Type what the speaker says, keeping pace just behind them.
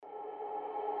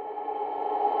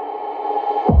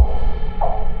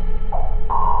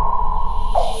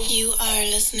You are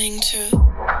listening to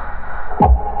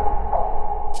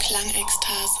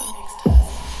Klangekstase.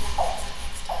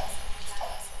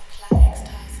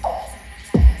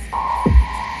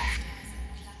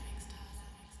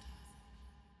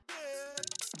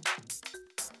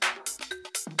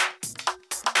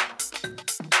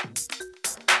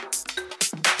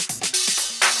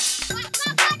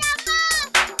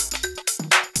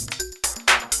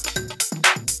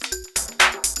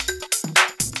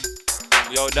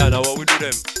 Yo, Dana, what we do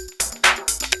them?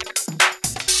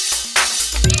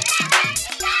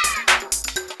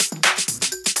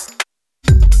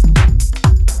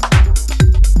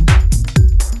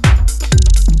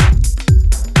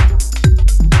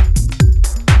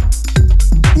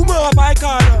 Uma vai,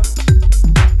 cara.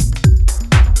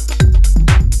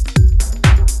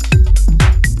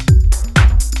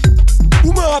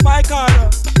 Uma vai, cara.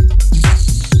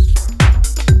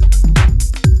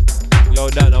 Yo,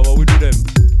 Dana, what we do them?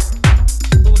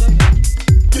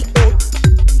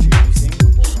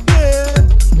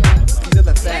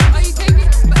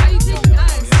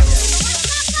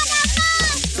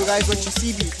 So guys, what you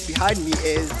see behind me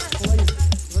is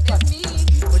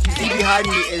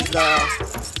the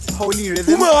Holy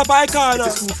Rhythm. It's a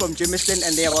school from Jamestown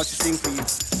and they're about to sing for you.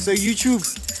 So YouTube,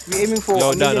 we're aiming for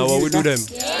Yo, Dana, what we do them? 1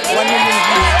 million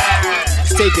views.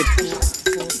 Let's take it.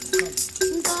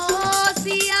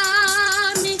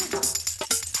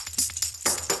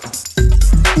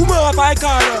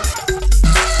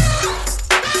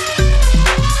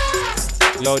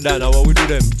 Yo, Dana, what we do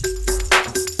them?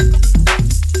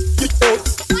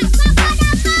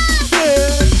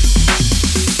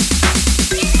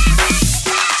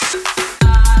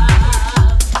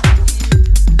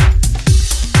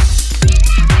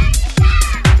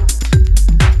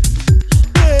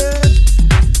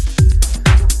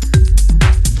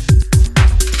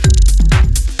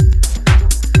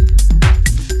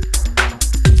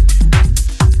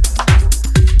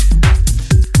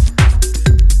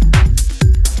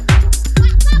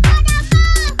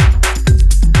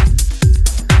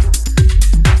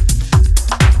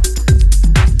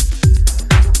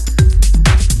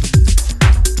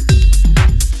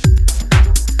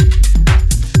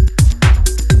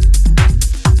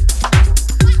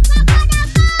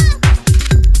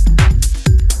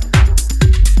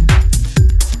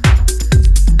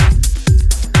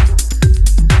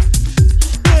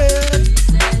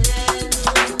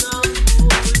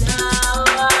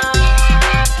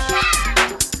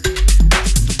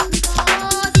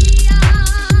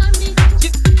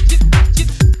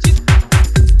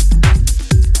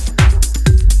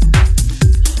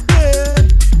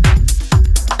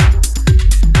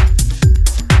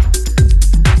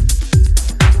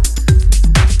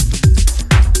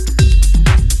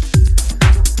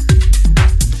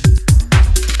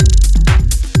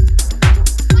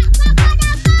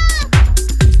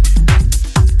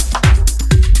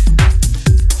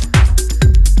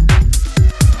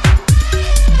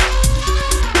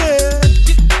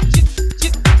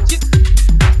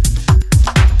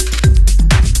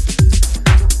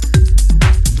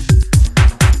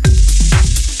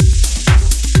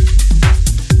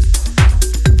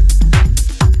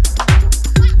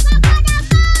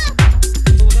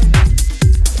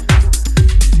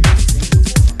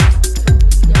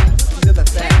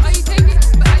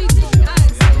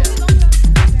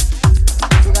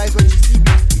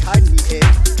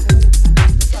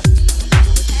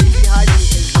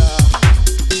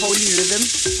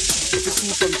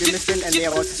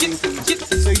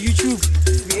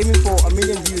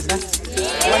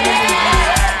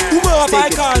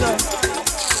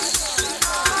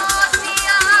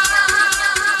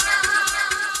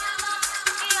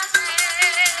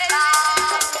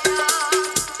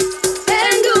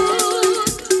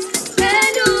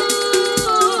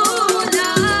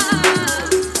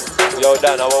 Yo,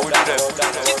 Dana, what we do them?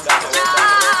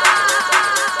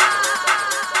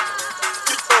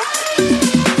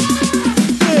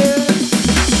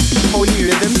 Holy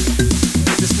Rhythm.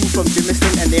 It's a school from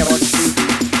Jamestown and they're about to sing for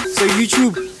you. So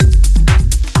YouTube.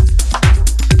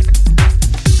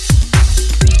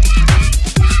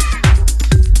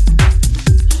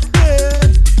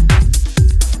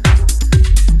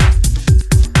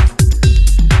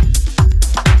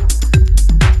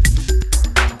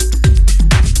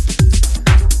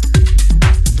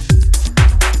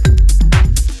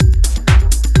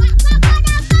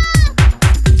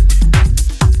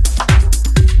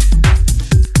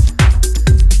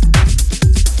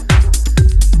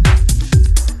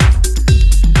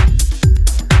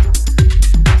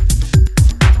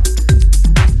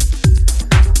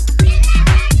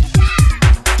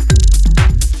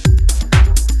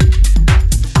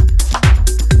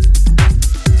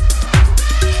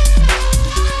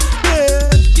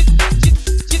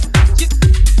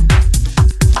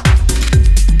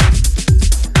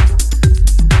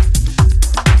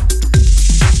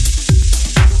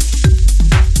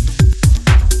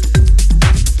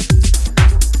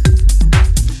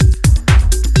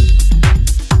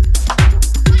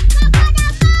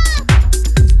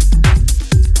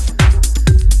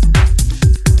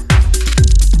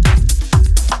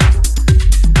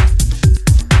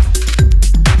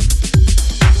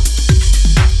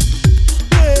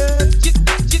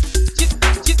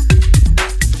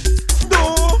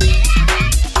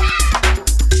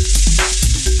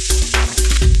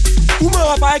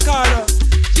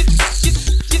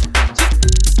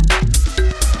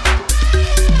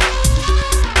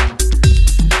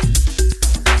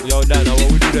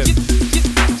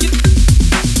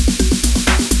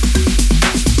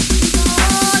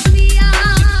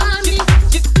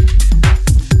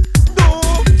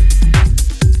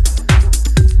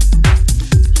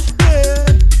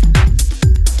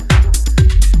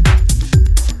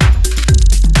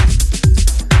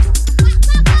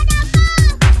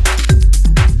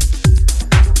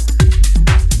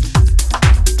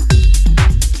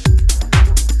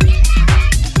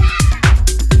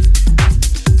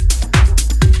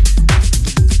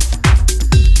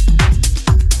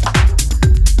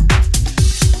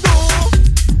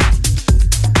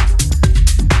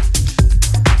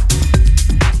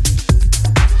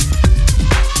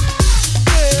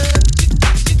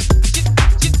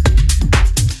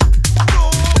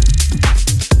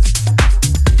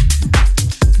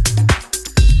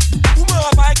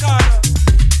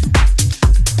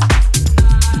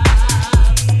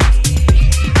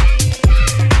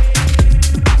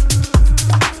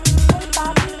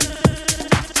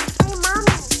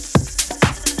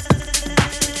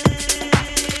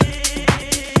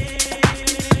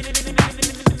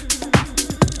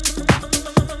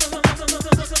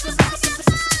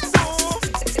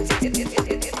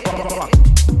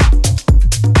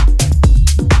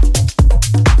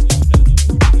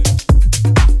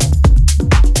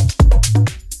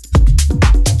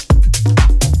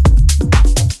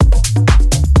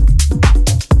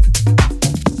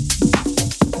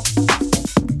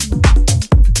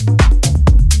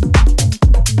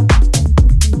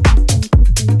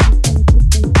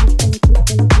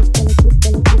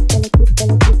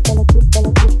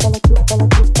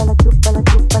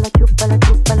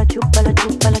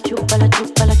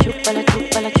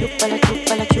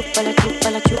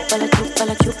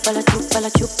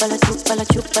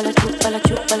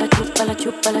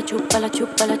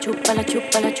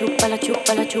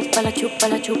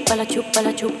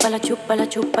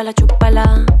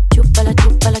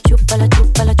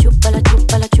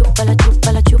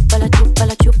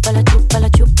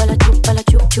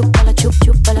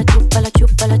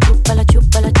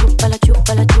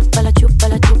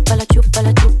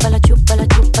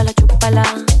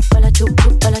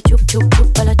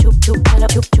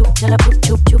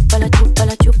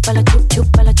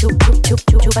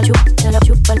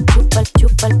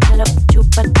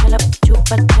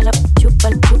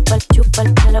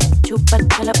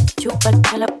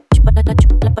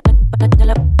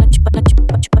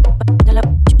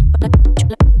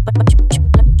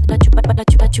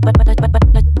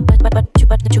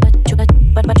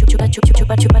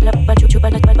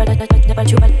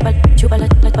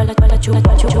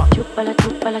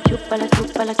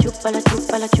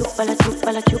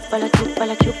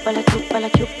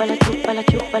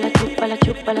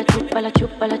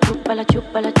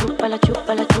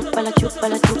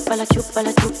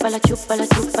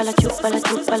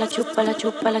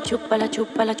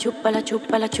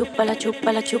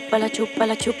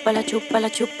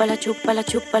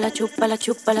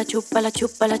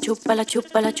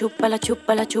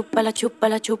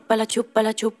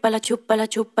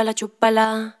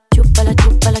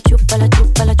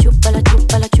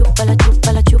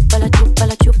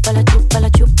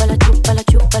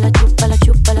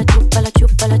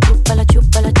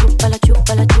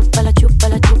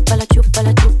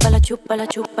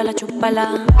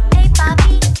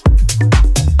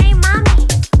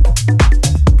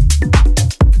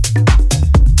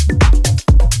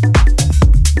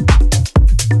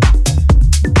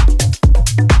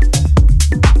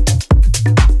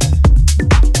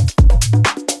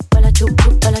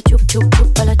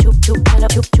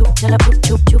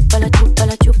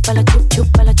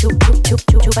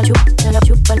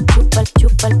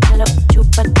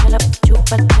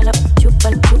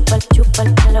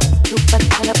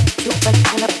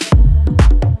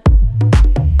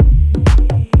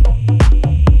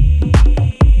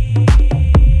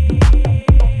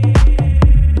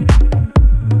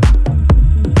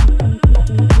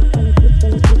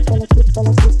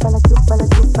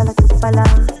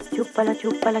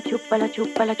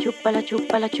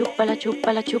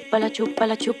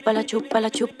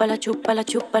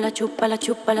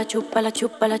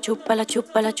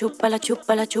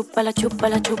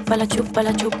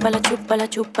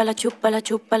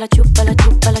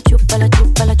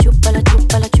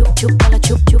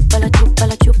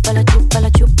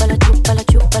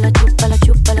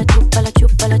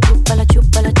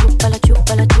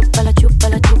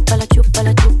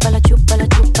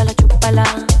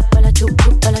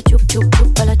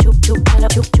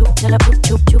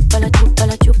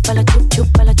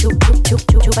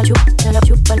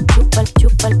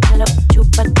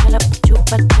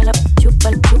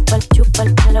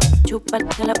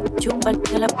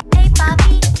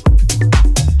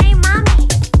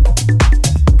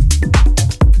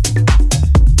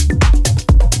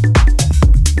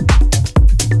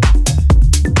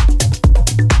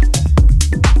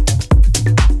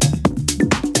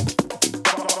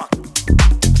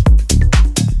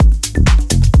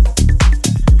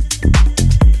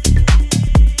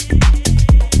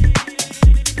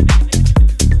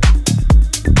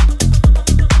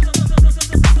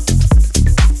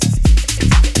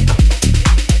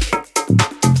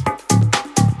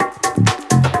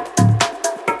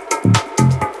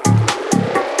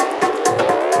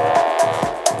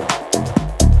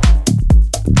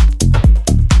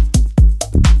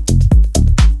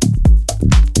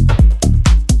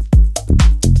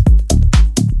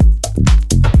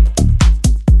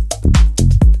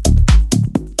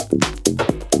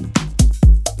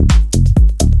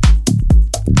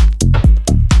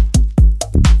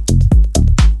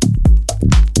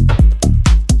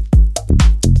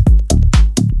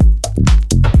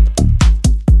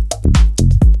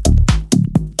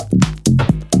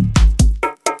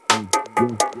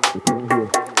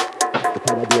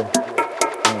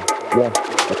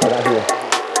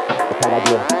 how I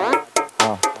deal.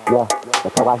 Yeah,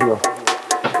 that's how I heal.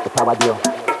 That's how I deal.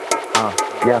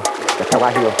 Yeah, that's how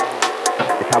I heal.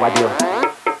 That's how I deal.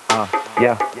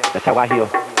 Yeah, that's how I heal.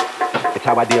 It's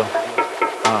how I deal.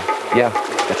 Yeah,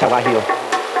 that's how I heal.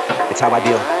 It's how I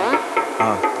deal.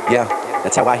 Yeah,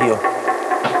 that's how I heal.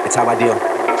 It's how I deal.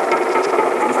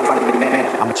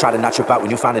 I'ma try to not trip out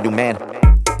when you find a new man.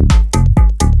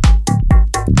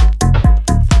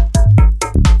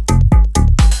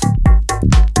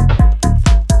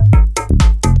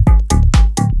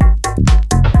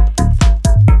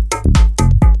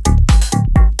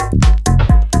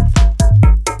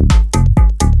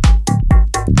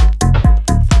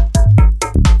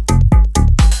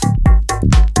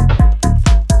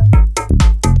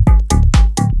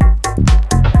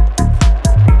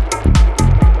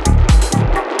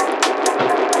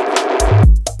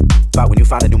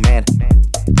 Find a new man.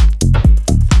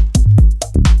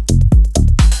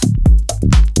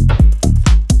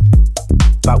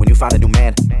 About when you find a new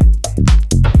man.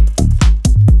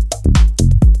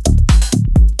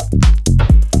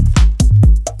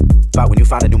 About when you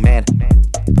find a new man.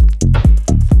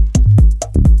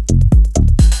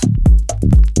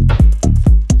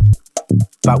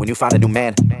 About when you find a new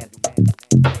man.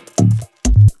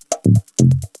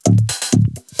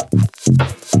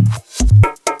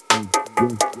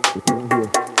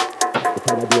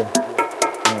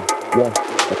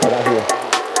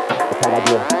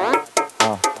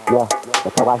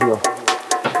 I heal.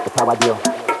 That's how I deal.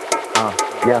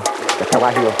 Yeah, that's how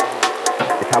I heal.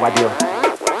 That's how I deal.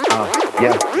 Yeah,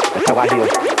 that's how I heal.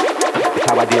 That's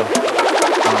how I deal.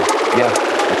 Yeah,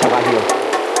 that's how I heal.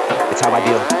 That's how I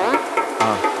deal.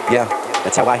 Yeah,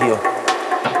 that's how I heal.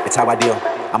 That's how I deal.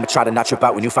 I'ma try to not trip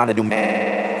out when you find a new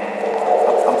man.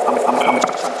 I'm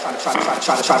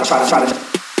try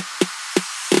to.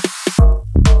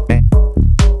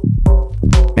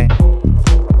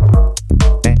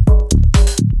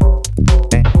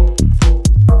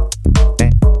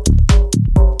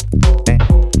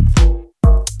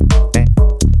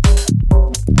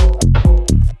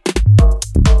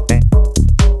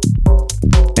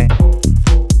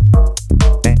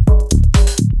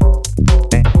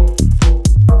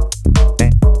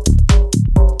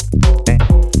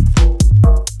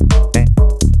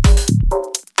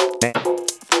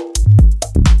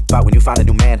 Find a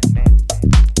new man.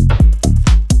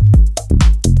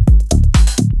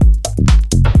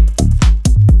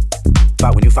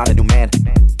 About when you find a new man.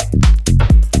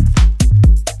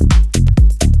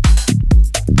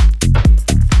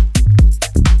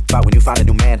 About when you find a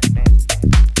new man.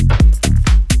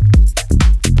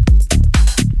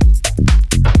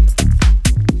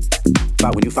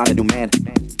 About when you find a new man.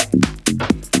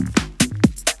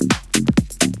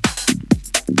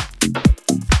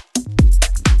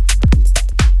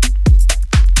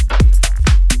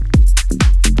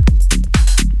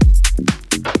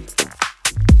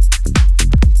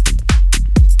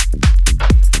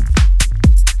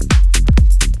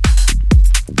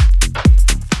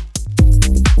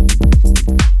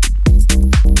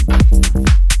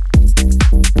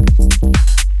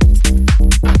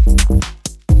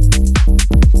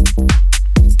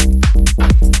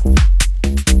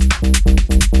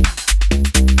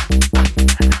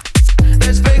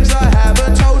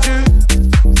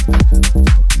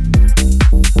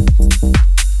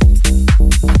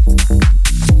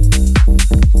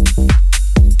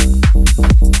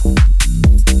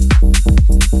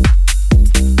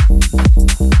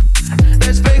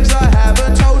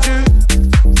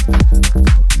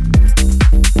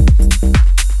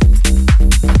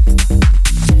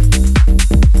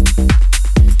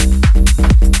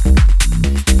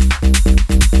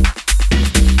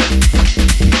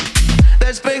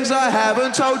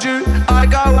 Told you I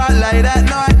go out late at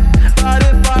night, but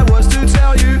if I was to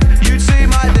tell you, you'd see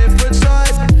my different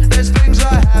side. There's things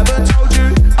I haven't told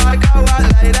you. I go out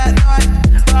late at night,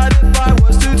 but if I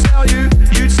was to tell you,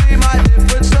 you'd see my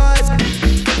different side.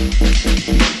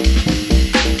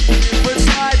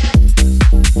 Different side.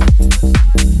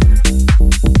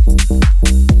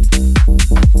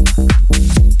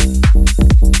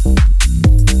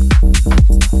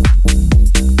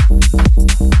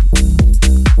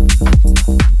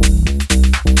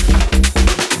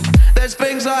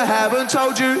 I haven't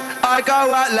told you I go out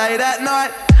late at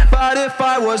night, but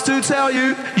if I was to tell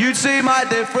you, you'd see my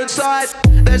different side.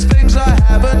 There's things I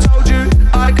haven't told you.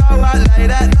 I go out late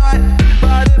at night,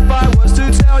 but if I was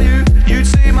to tell you, you'd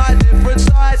see my different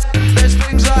side. There's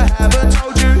things I haven't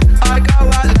told you. I go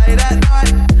out late at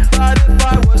night, but if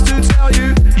I was to tell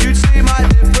you, you'd see my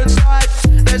different side.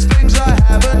 There's things I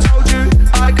haven't told you.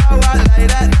 I go out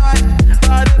late at night,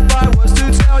 but if I was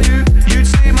to tell you, you'd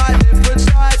see my different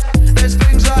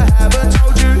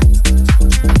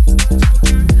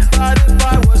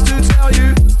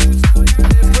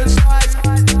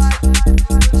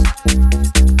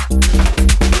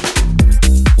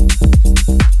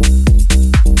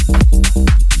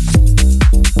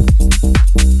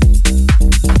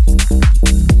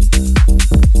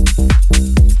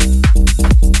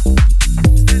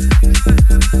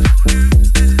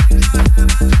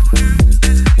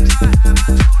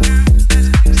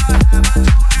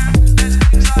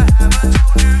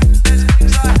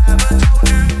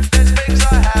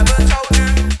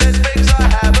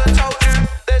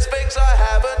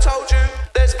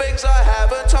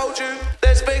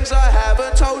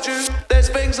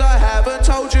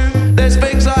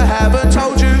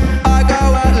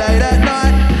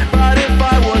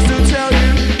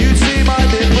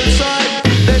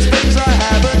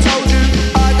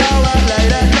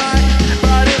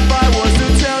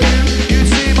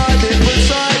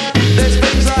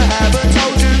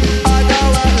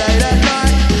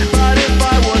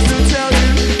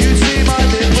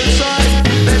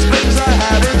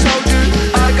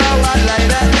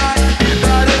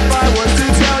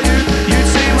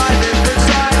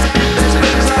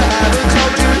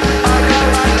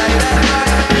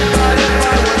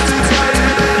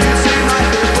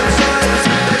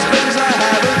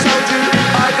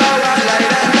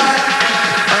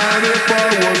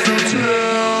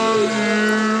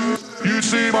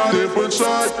see my different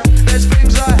side. There's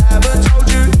things I haven't told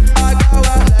you. I go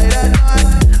out late at night,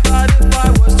 but if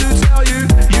I was to tell you,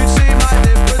 you'd see my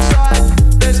different side.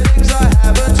 There's things I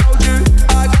haven't told you.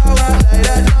 I go out late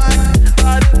at night,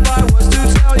 but if I was to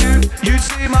tell you, you'd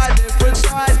see my different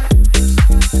side.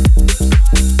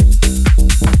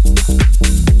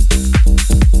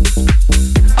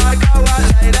 I go out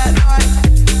late at night,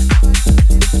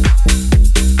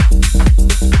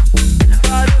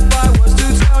 but if I was to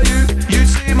tell you, you'd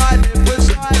see my different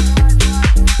side.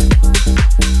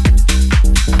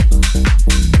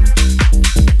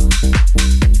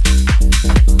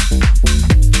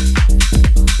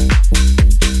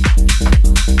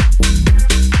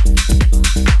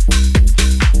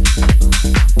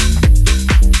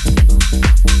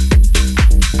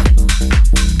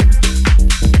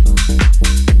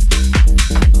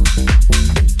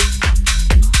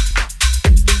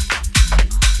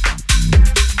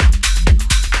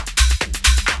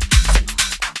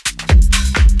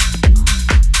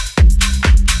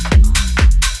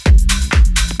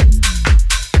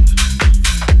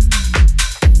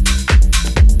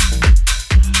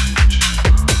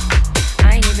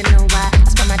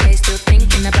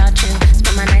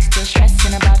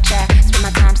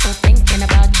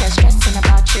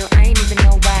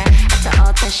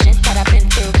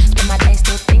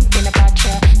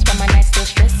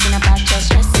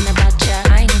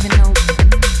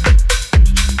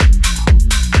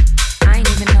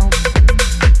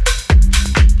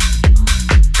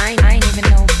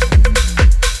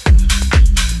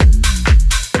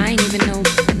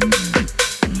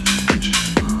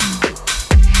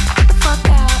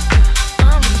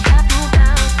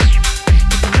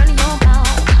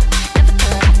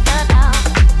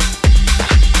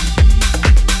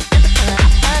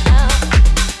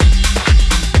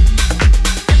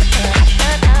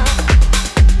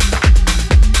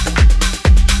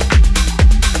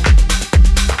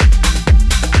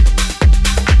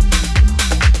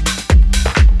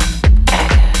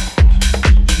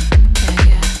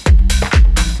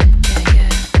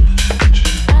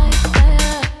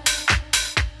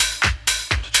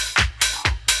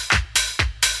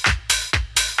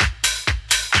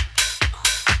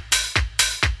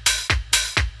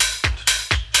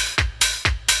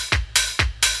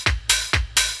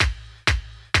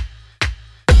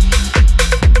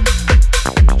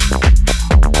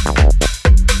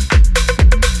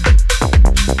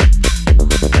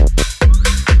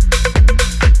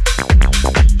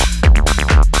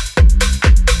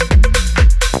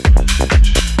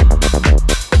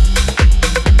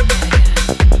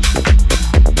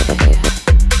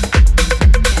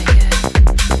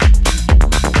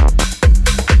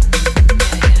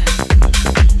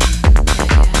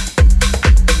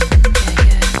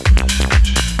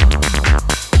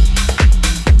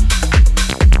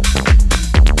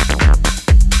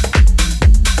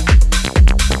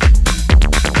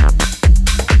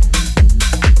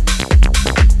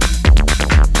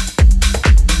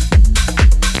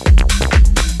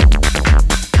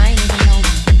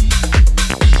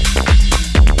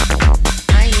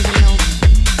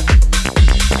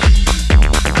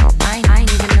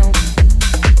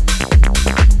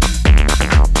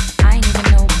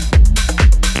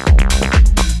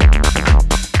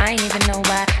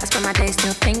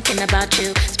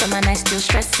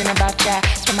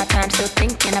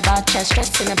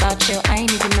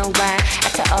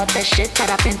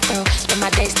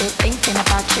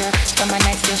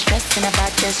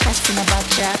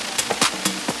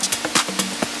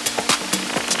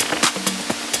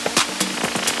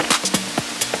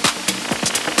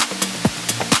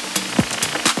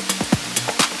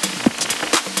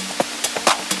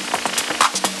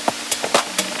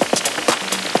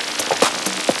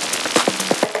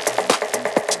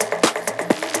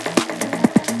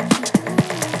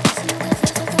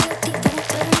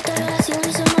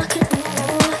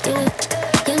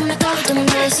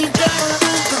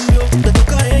 Te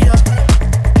toca a ella,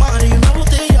 Mari, una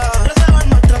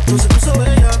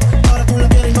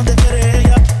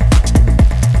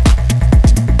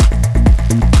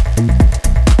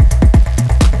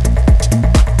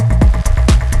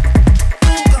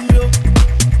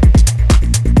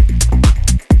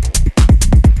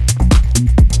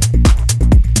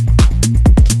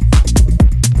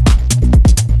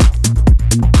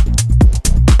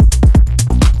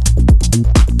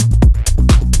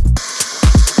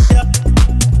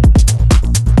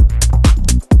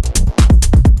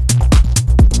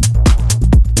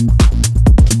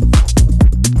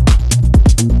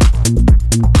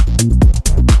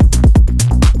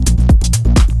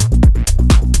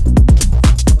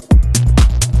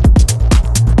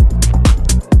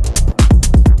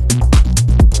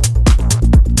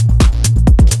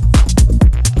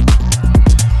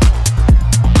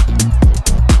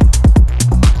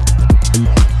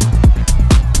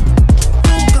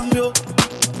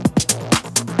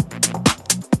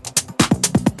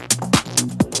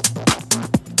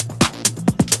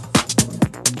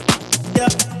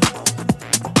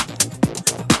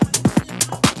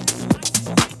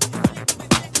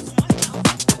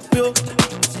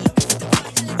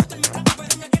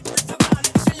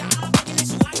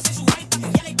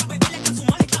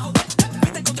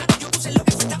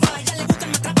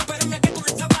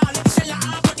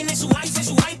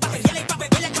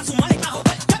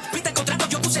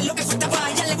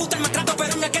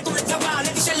pero no es que tú le estabas.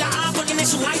 Le dices la A porque tiene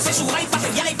su high, pa'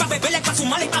 pelear y pa' beberle, pa'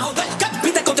 fumar y pa' joder.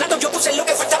 Viste el contrato, yo puse lo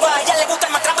que faltaba. A ella le gusta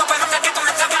el maltrato, pero no es que tú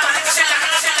le estabas. Le dices la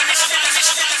A porque tiene su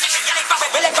high, pa'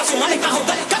 beberle, pa' fumar y pa'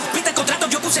 joder. Viste el contrato,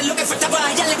 yo puse lo que faltaba.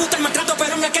 A ella le gusta el maltrato,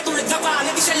 pero no es que tú le estabas.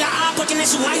 Le dices la A porque tiene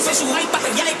su high, pa'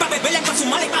 pelear y pa' beberle, pa'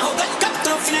 fumar y pa' joder.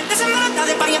 Todo final de semana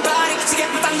de party en party, sigue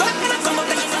matando las ganas como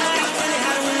te quitan. Te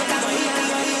dejaron un mercado ahí.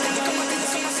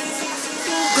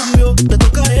 Cambio, le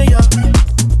toca a ella.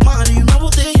 Mari, una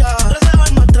botella. Reserva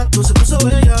el maltrato, se puso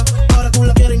bella. Ahora tú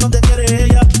la quieres y no te quiere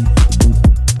ella.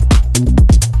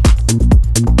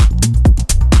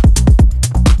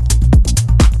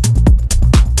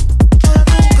 Ahora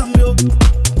tú cambio.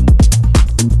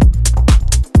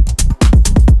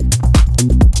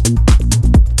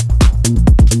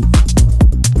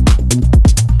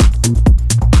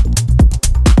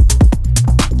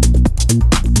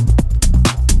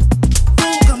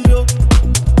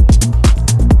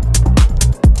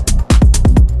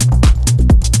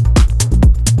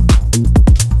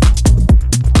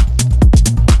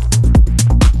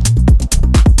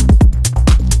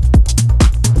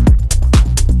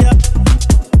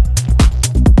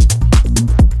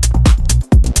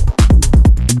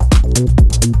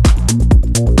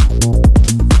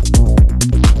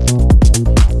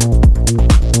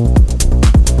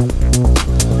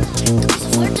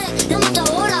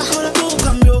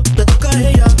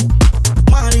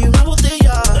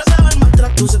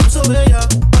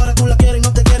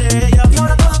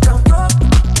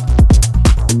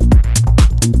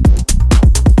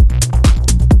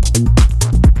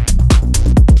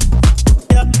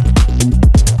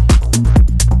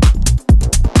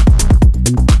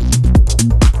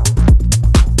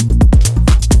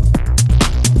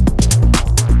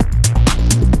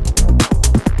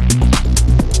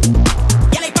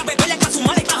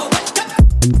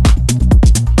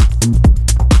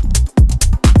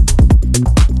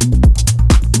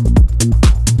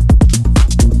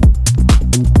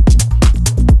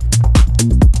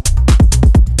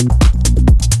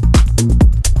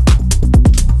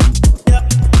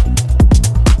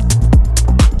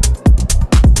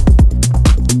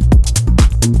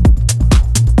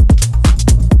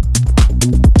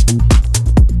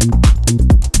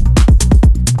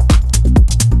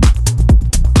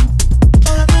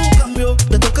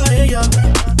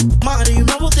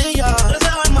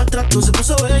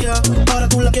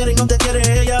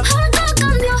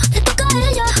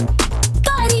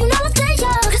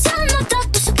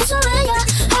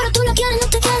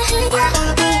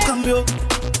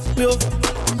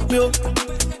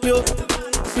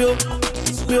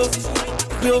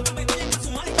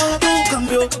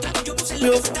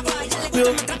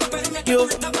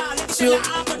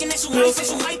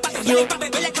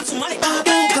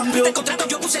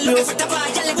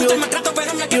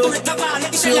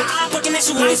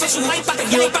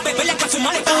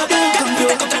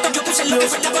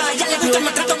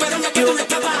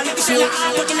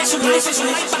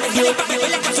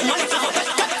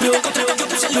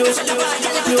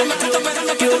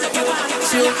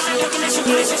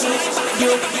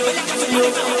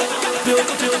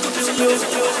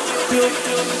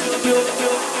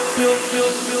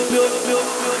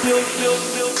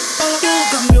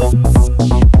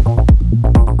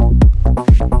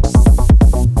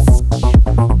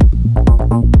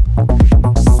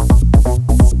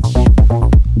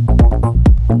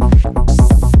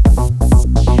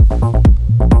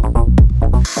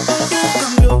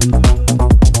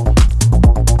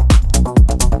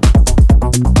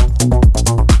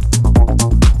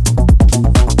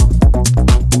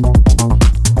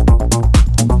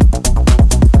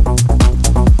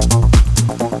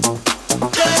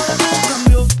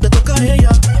 Cambio, le toca a ella.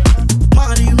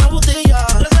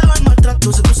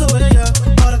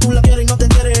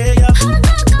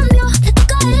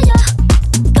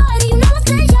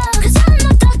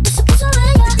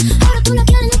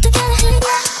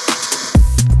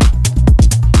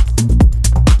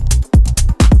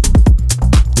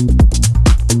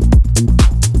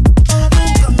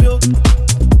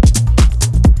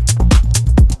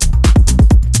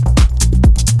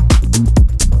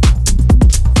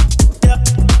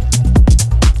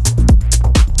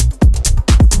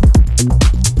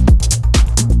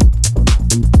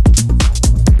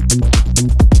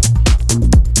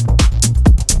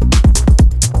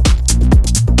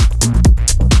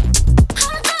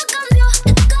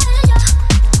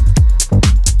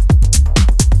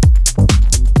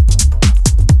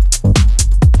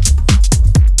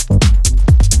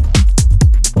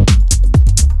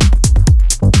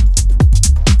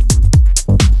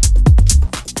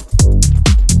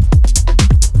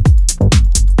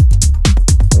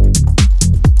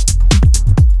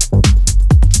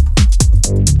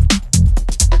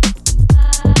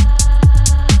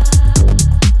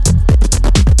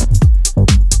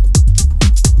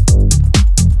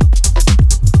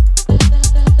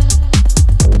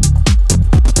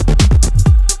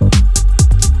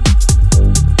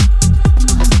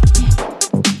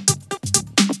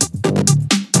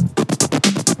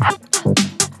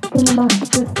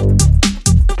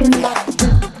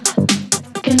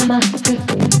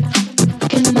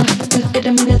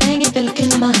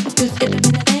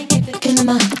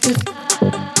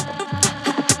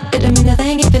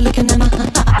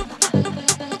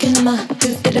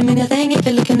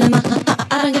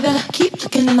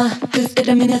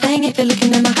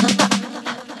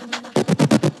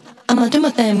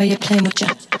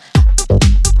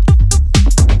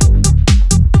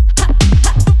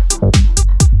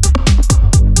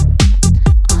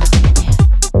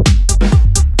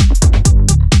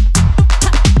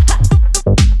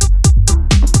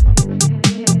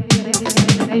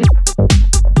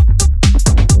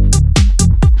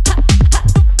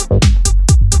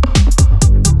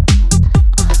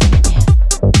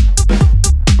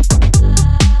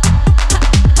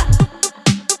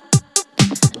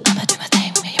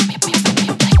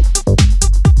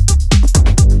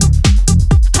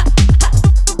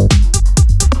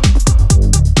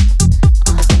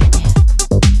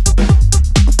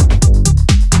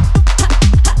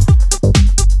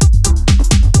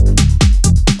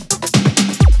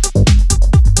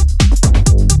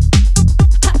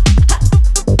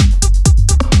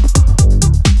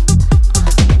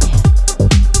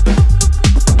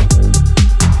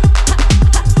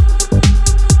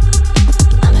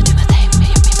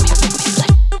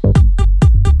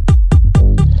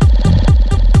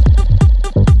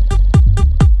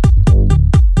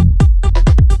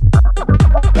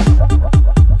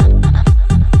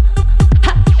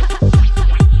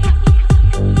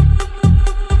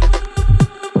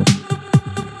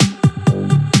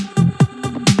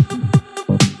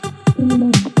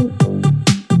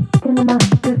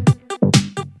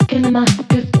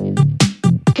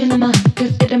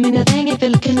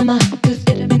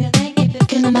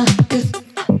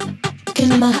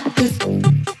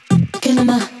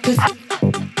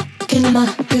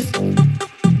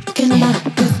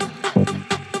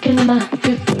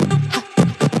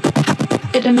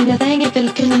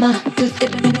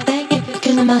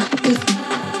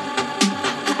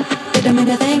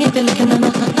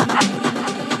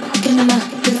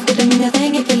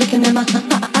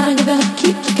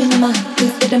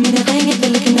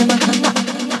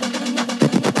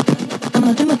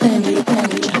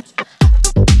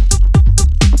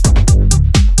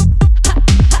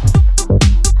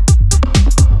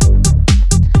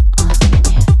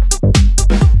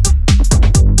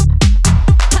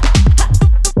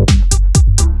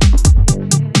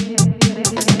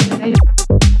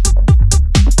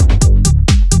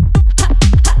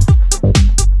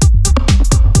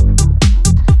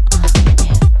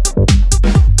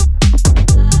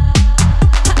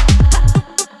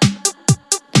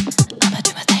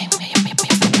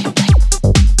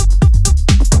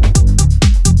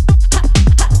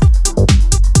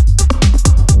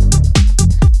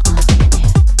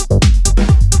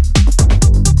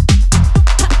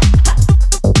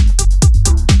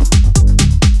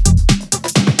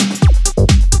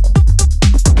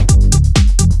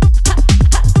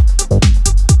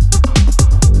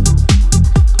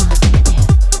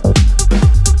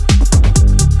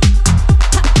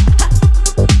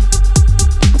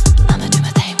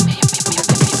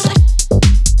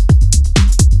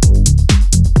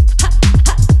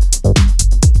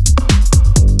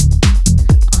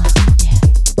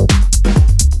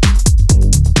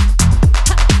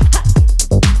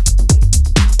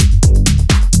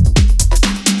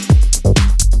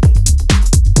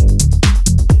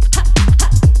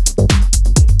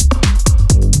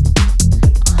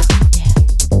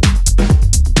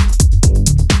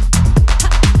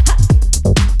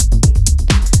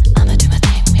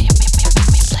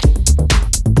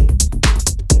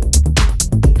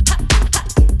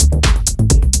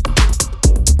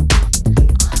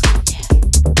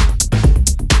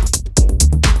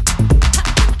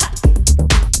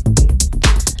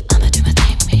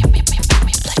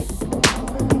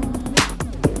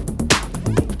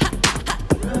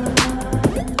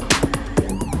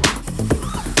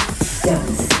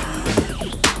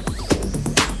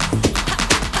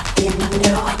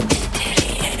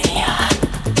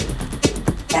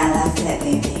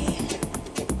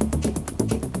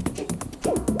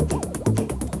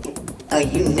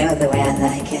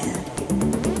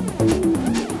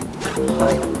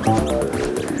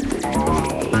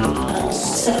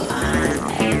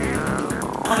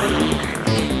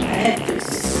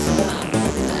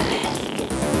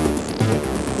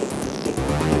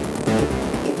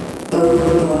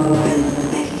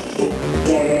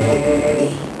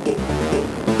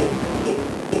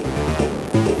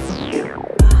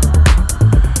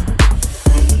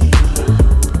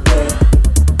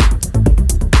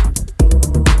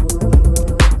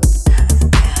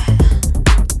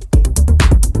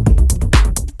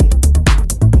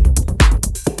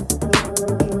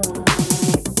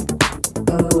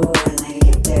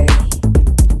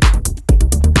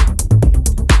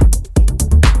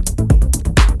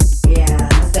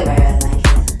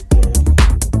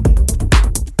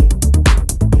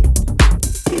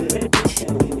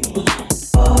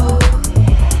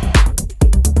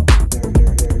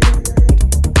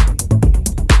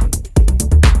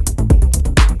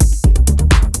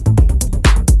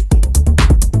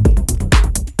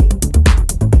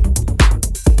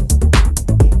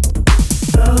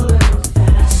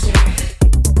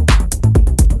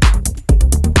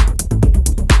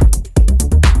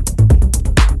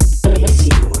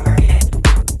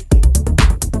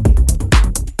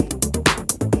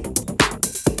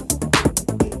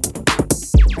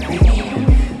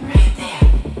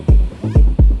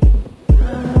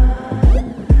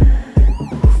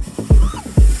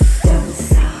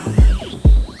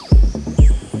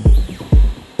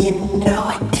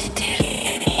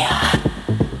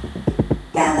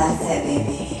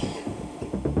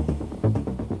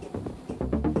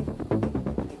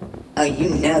 Oh, you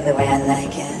know the way I like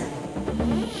it.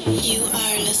 You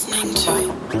are listening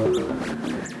to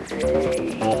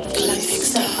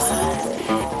Klangekstase.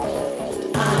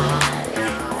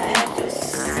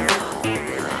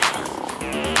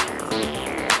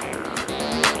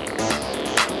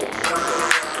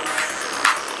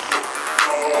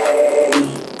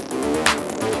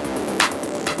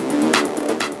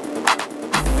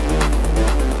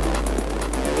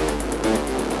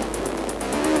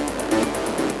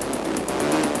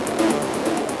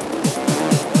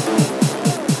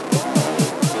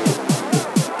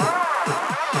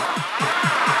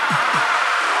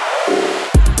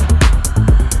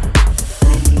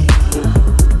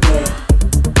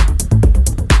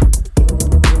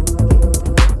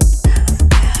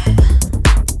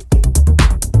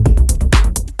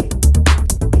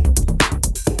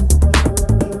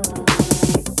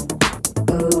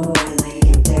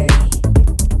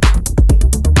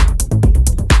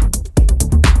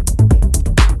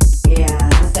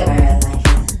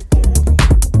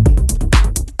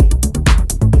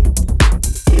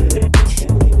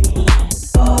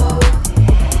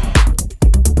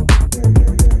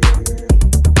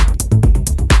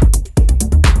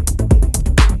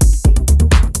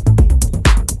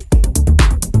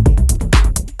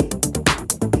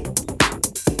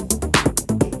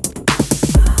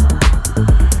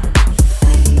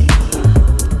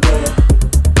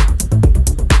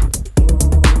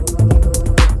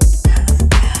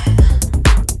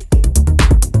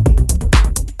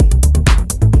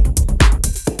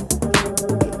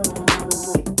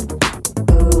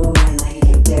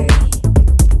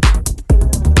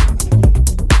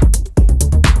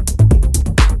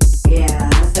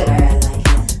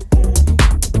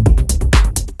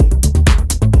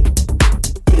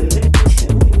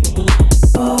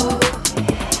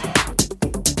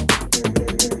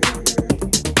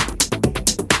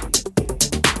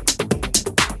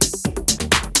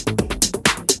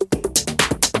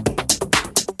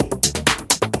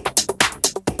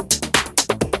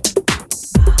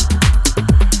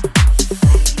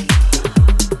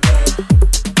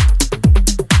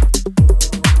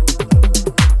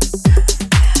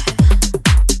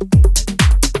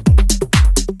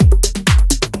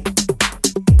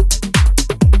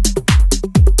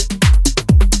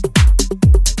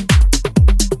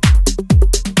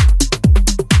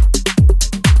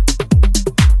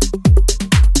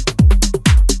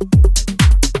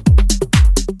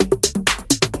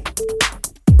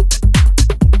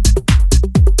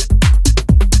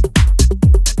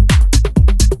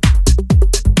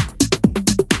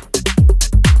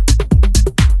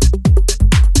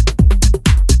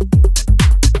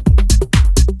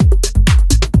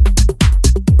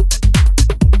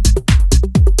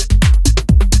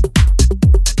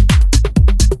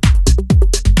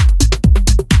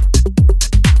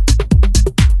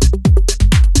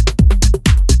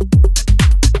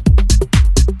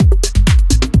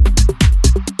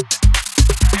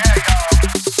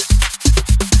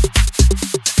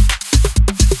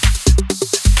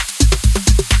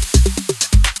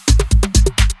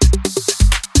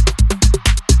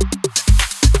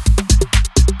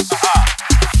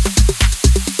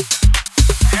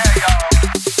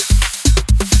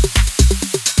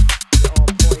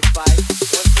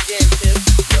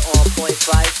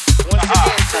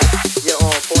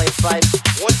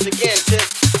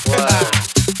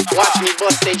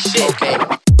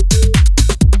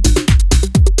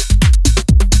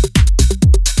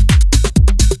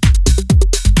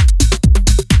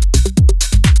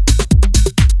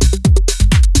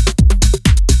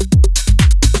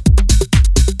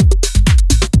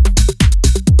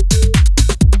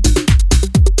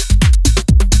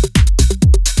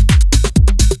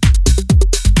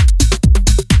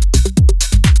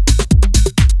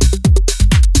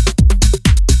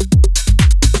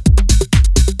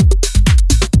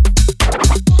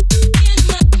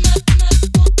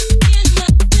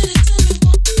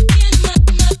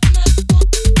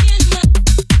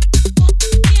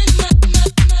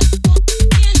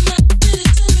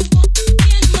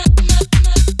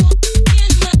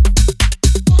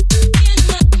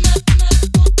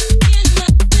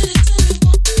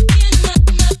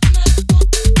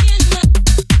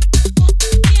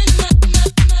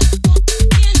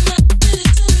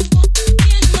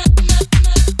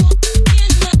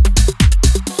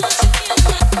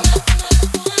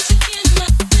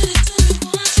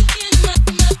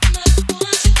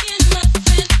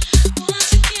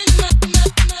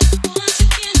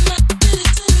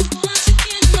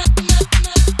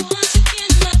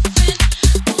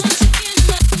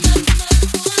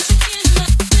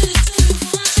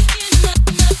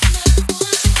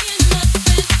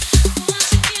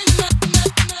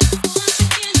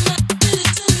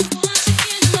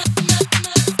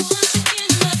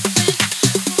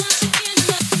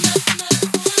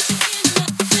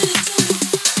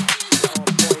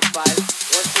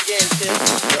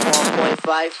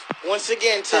 5. Once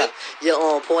again, Tip. You're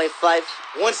on point 5.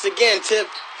 Once again, Tip.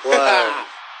 Word.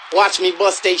 Watch me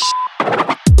bust they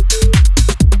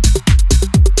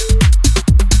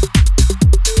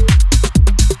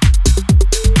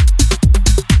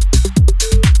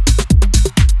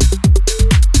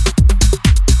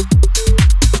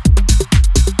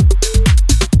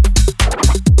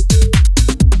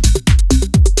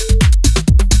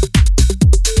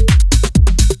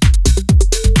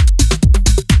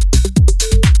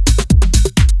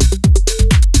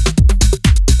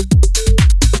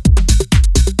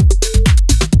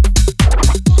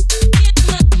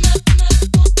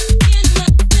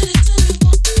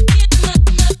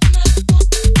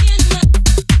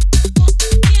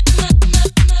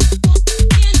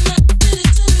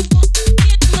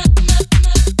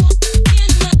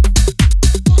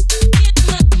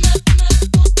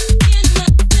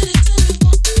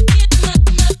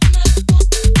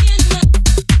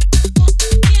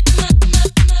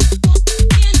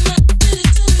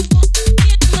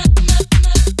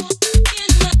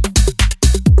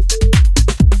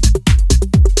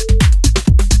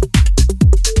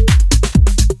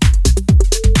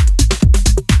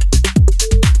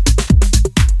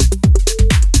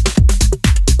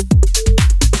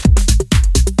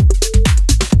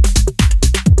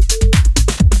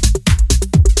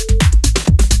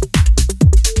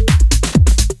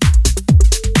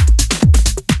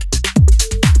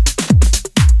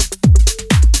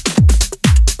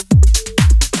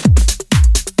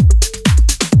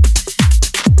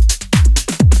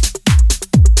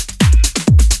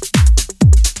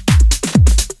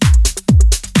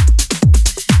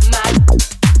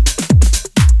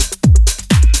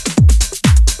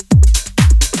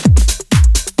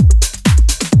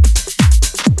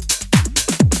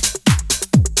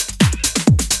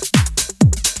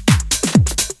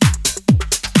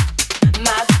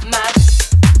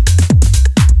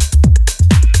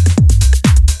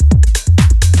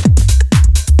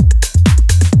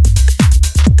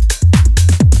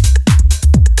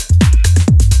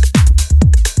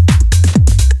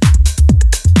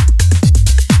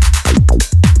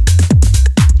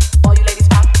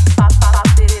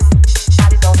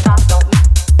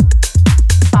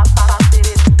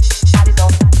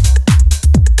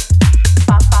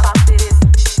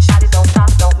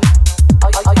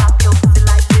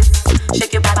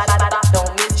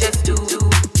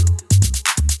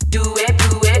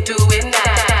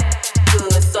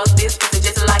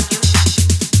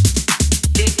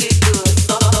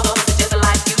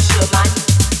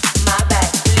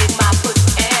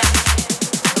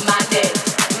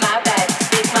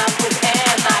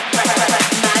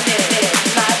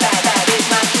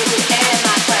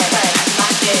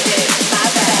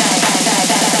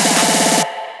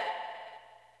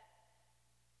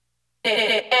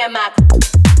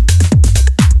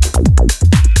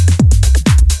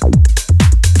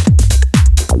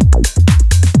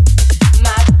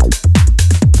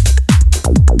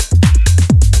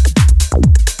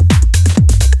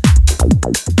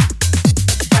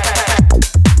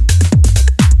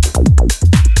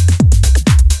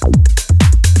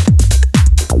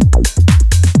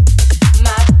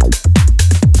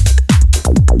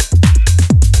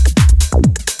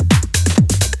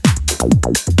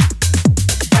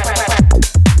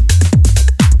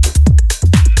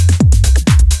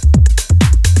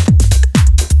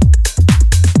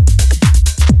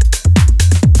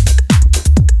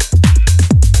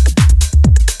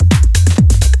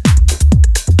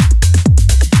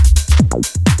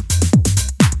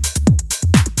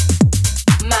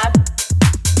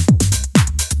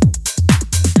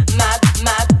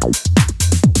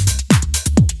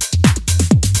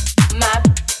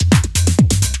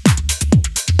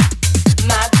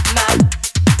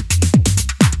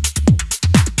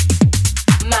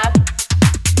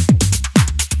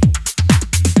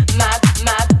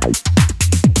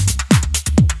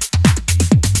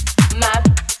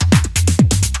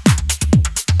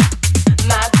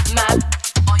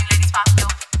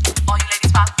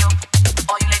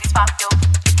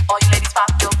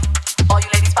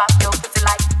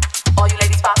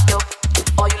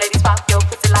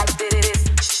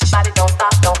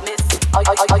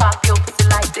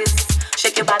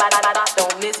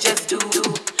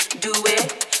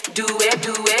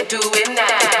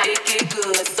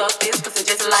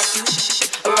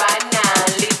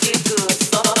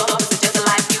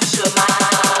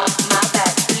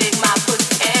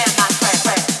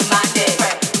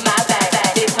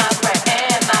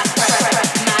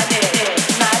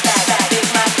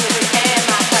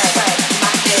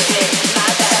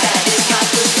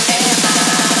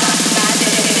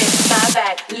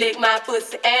lick my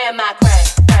pussy and my crack.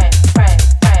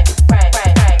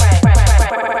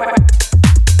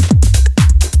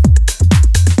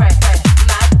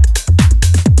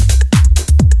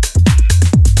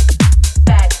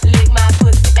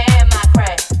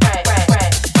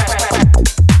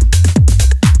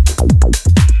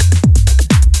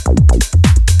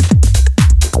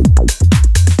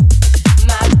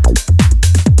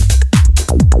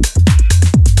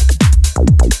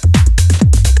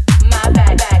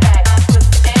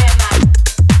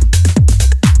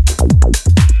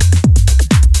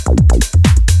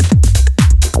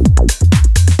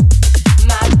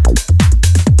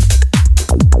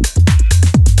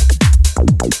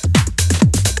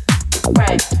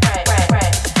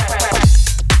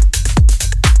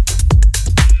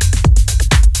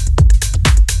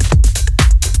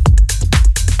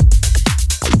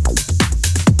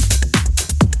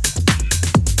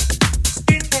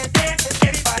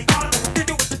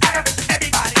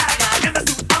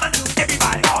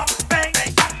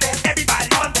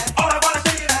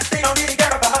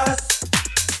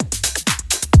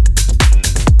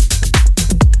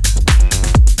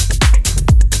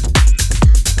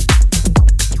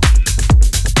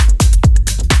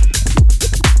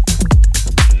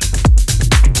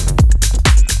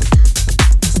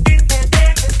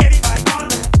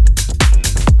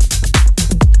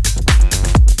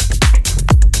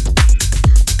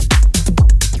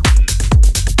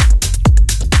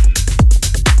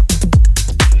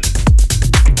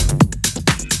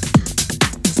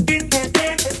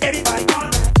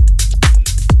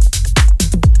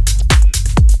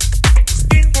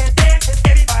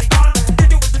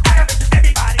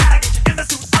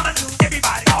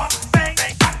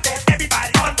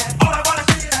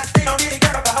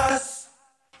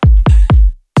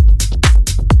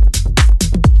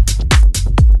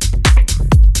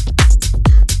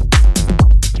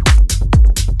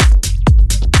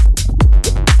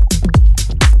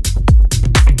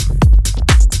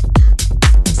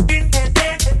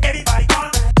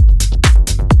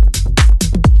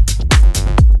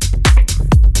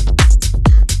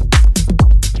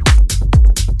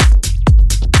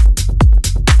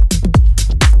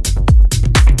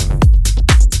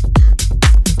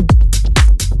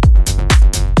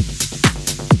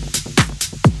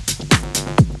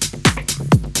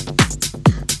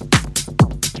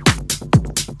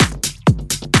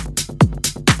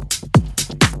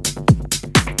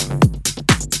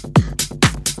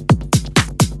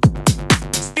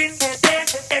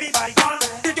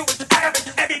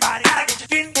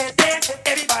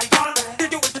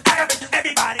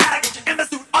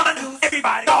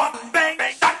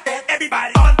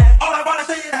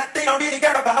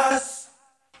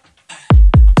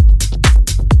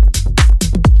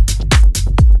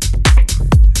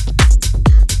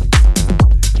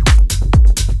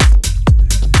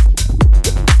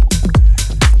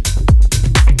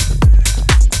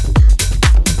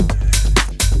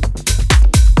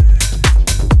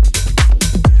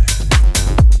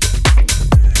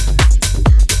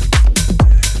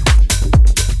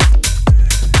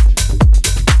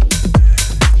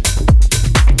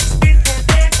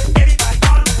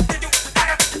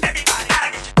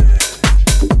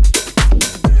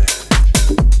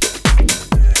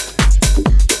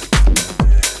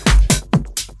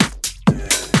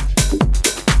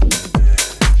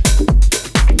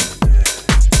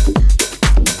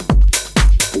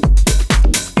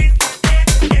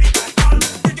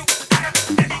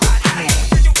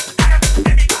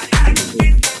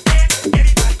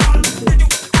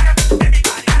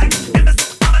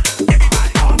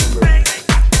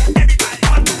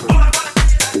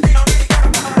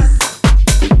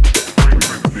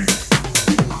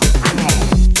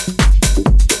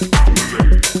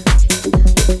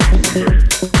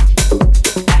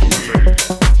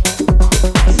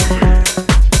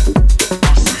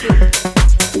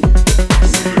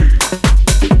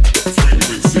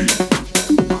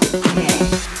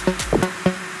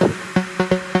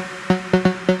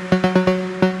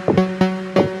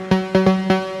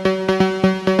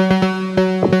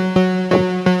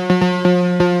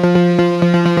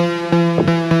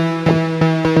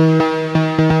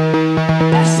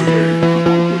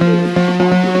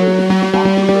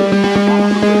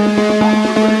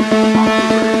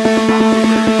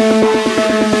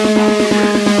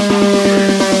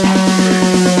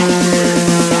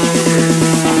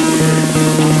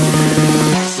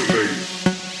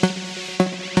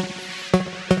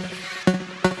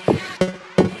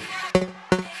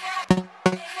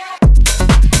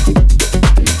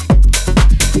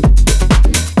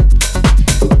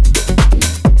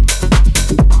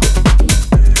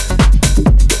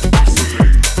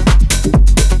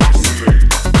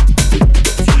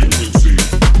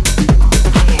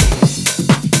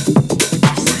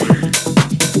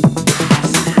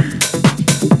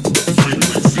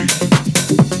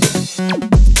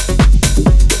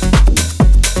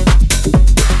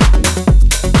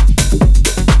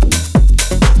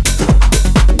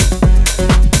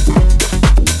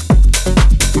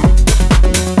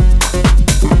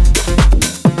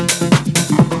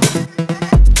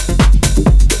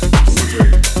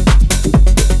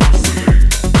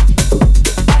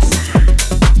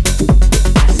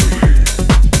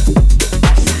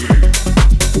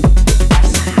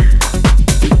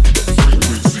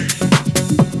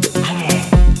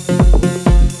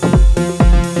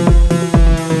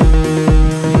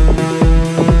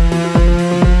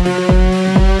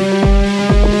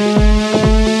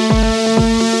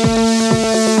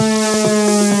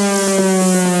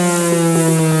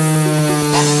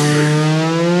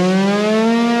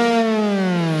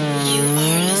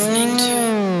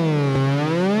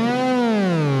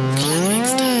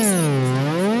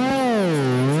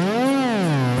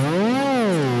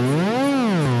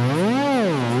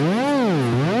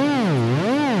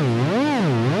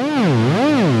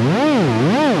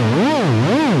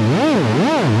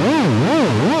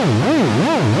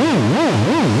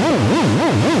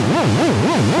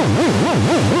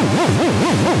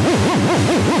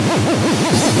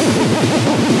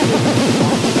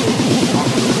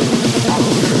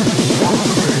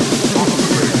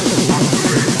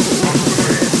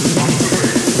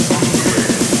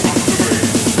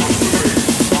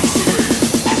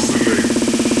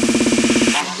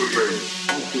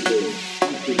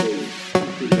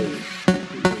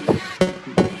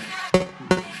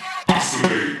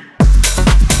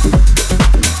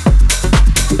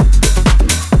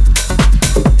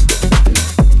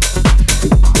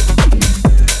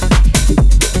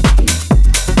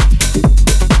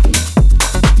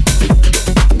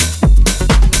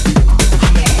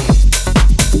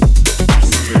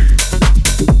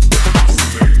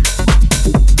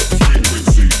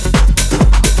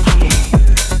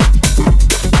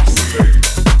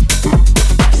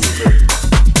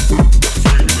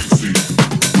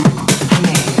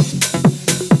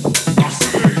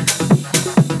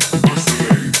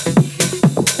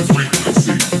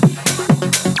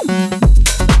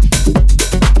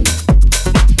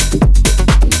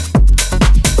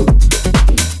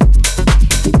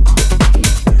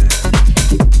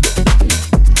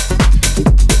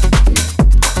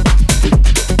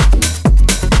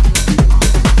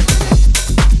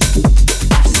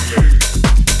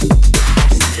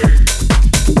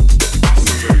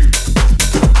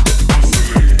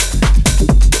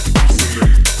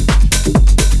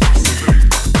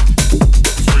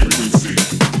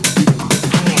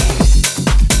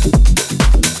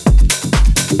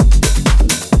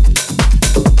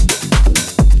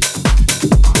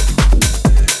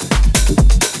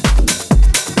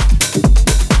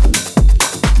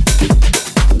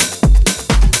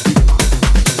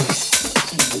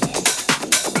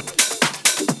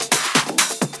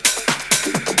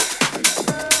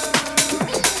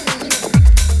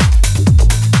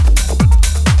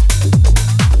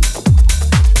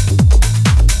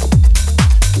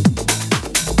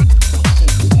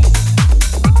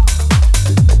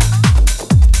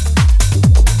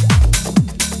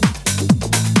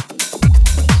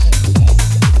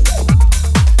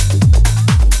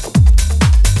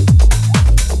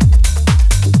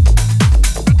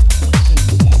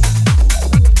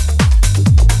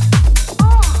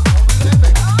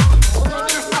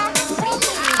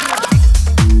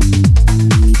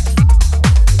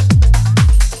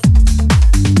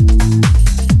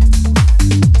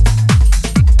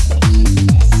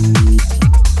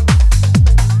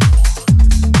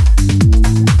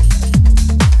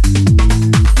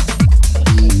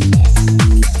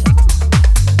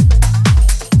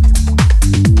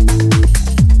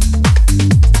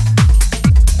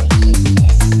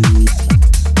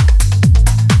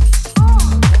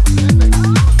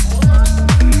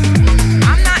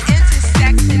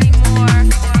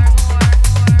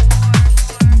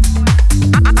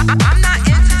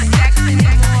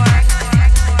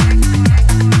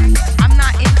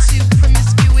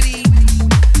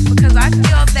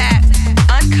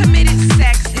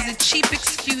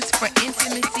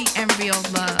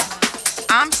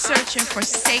 searching for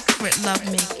sacred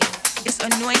lovemaking. It's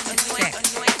anointed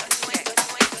sex.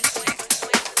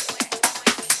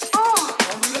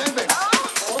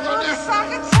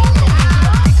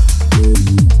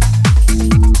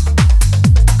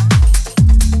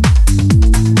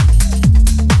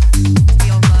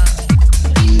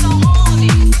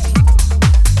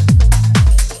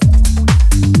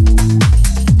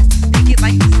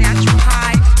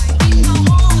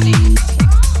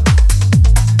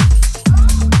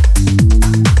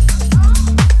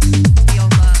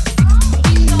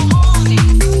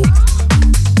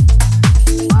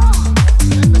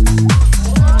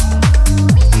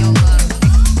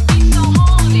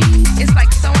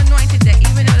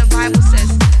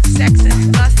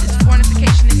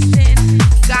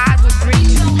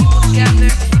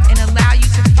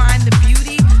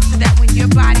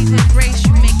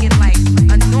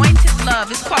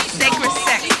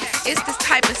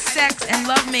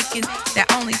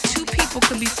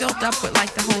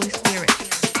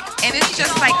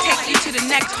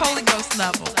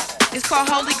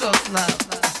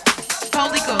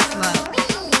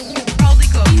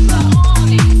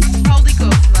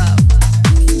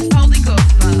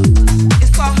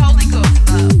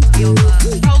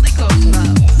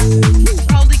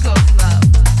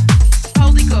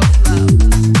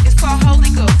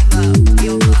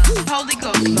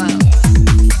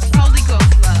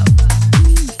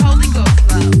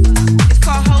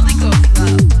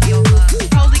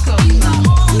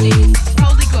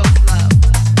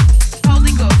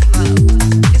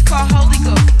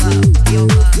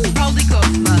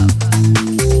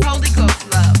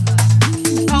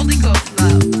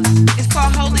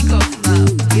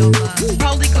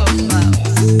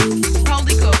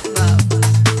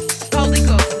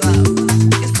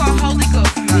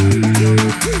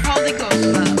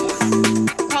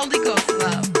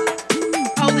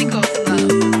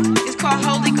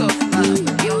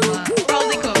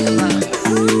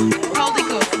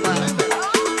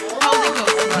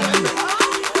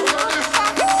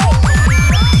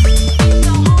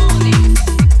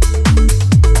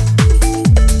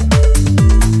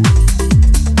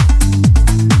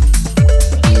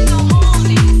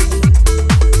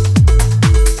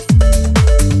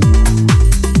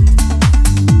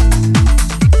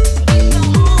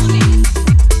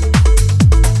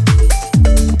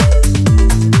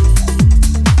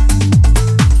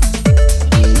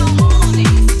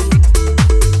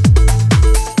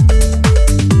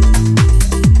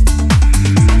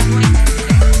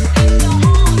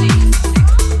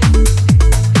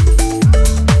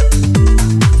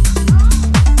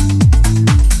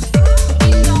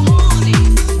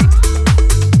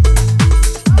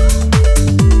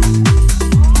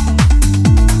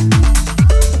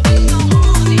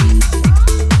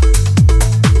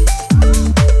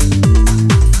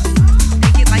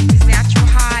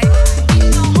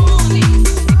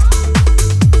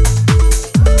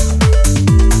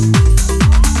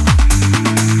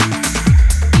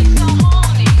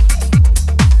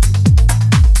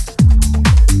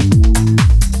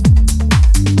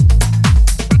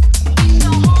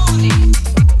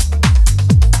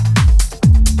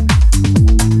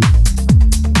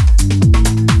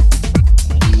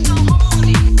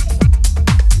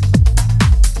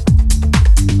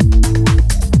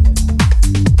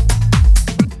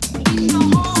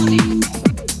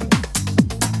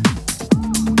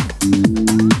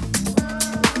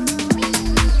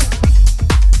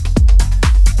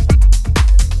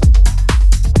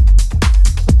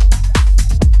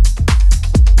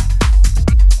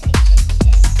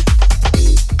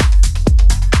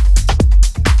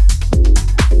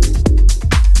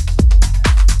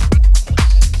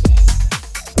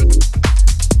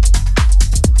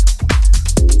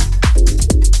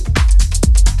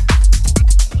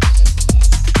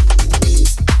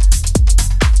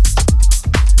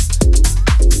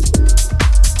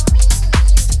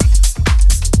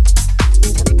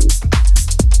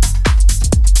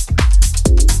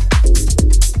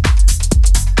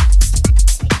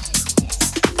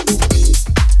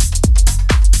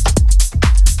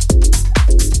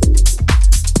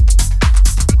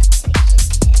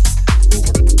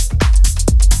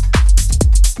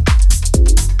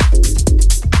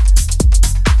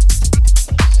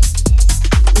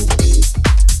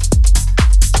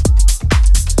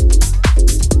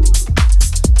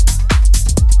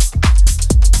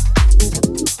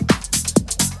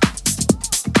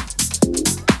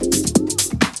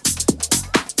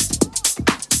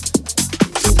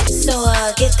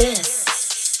 Get this.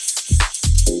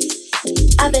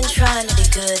 I've been trying to be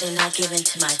good and not give in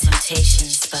to my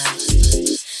temptations, but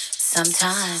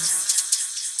sometimes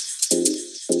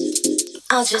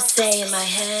I'll just say in my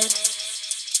head,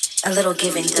 a little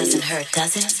giving doesn't hurt,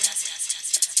 does it?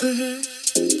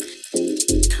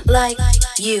 Like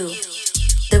you,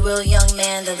 the real young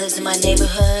man that lives in my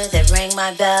neighborhood that rang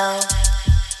my bell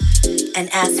and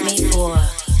asked me for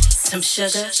some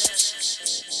sugar.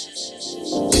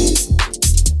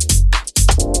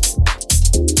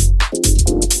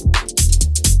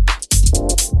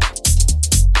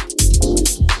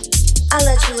 I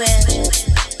let you in,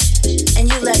 and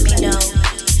you let me know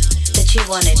that you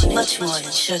wanted much more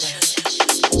than sugar.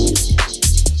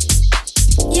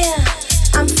 Yeah,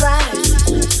 I'm flattered,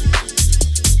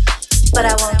 but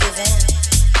I won't give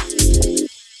in.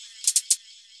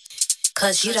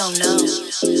 'Cause you don't know.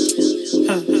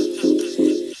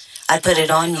 I put it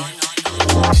on you.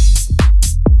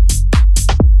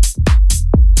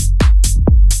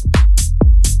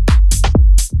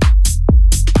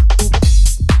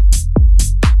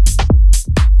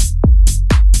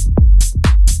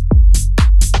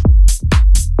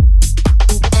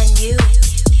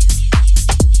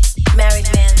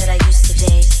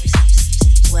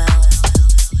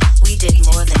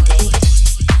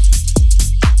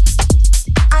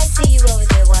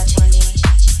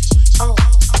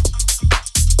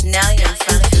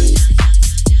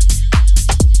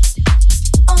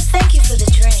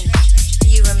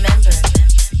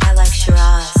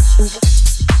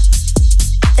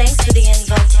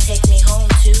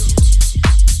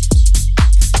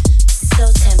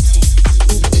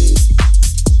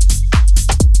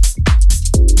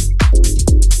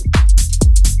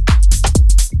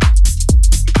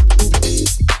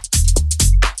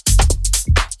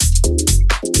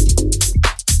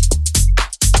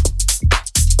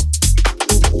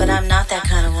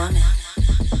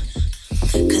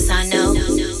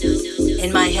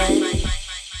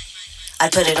 I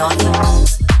put it on you.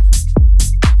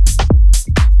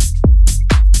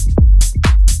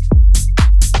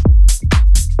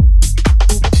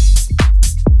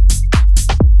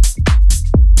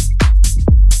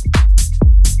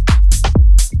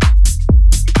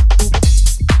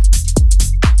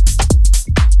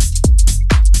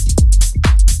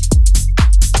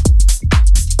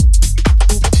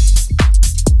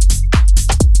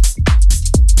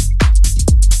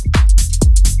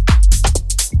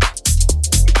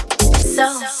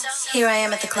 Here I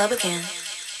am at the club again.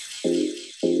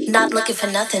 Not looking for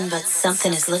nothing, but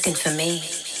something is looking for me.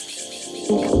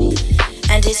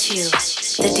 And it's you,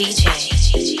 the DJ.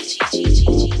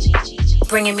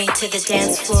 Bringing me to the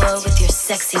dance floor with your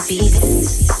sexy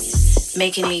beats.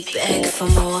 Making me beg for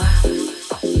more.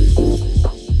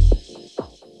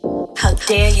 How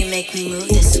dare you make me move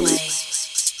this way?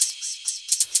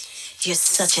 You're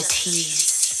such a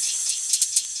tease.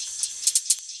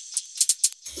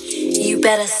 You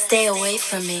better stay away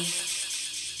from me.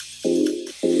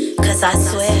 'Cause I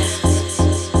swear,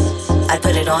 I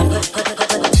put it on you.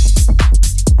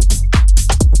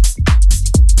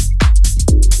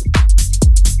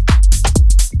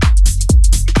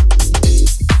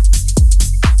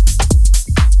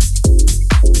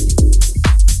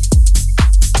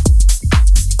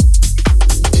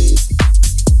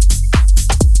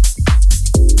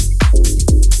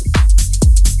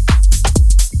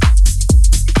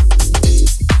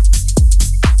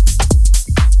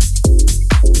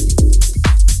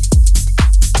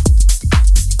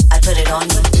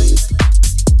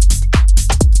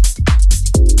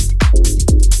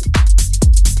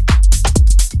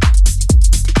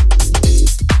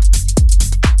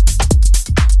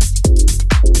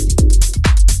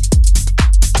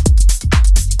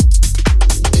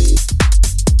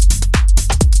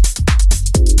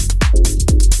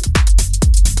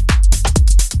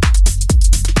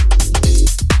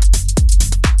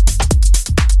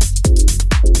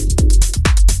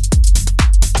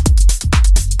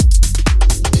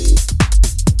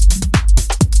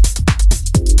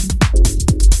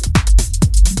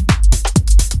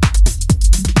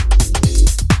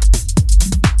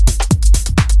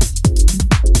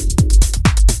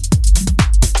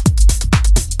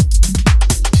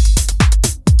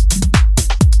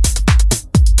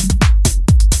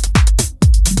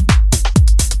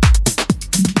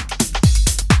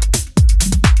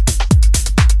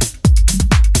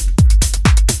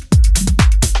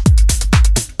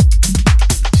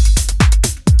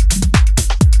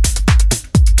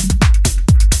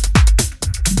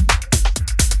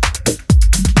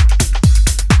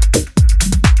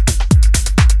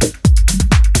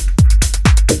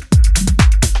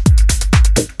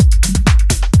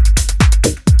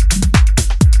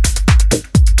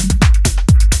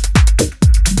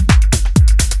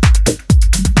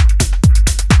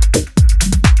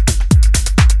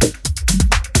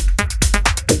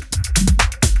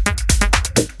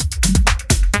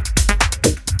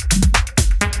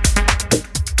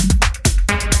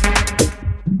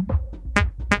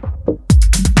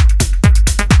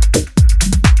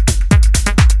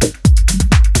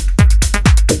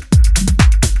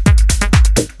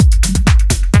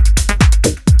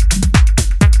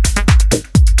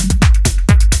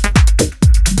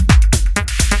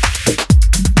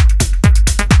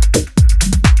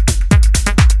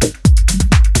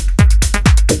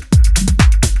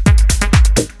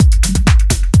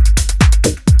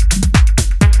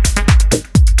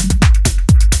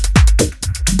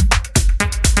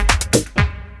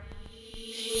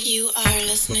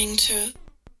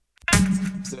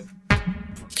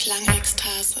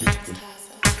 Klangekstase.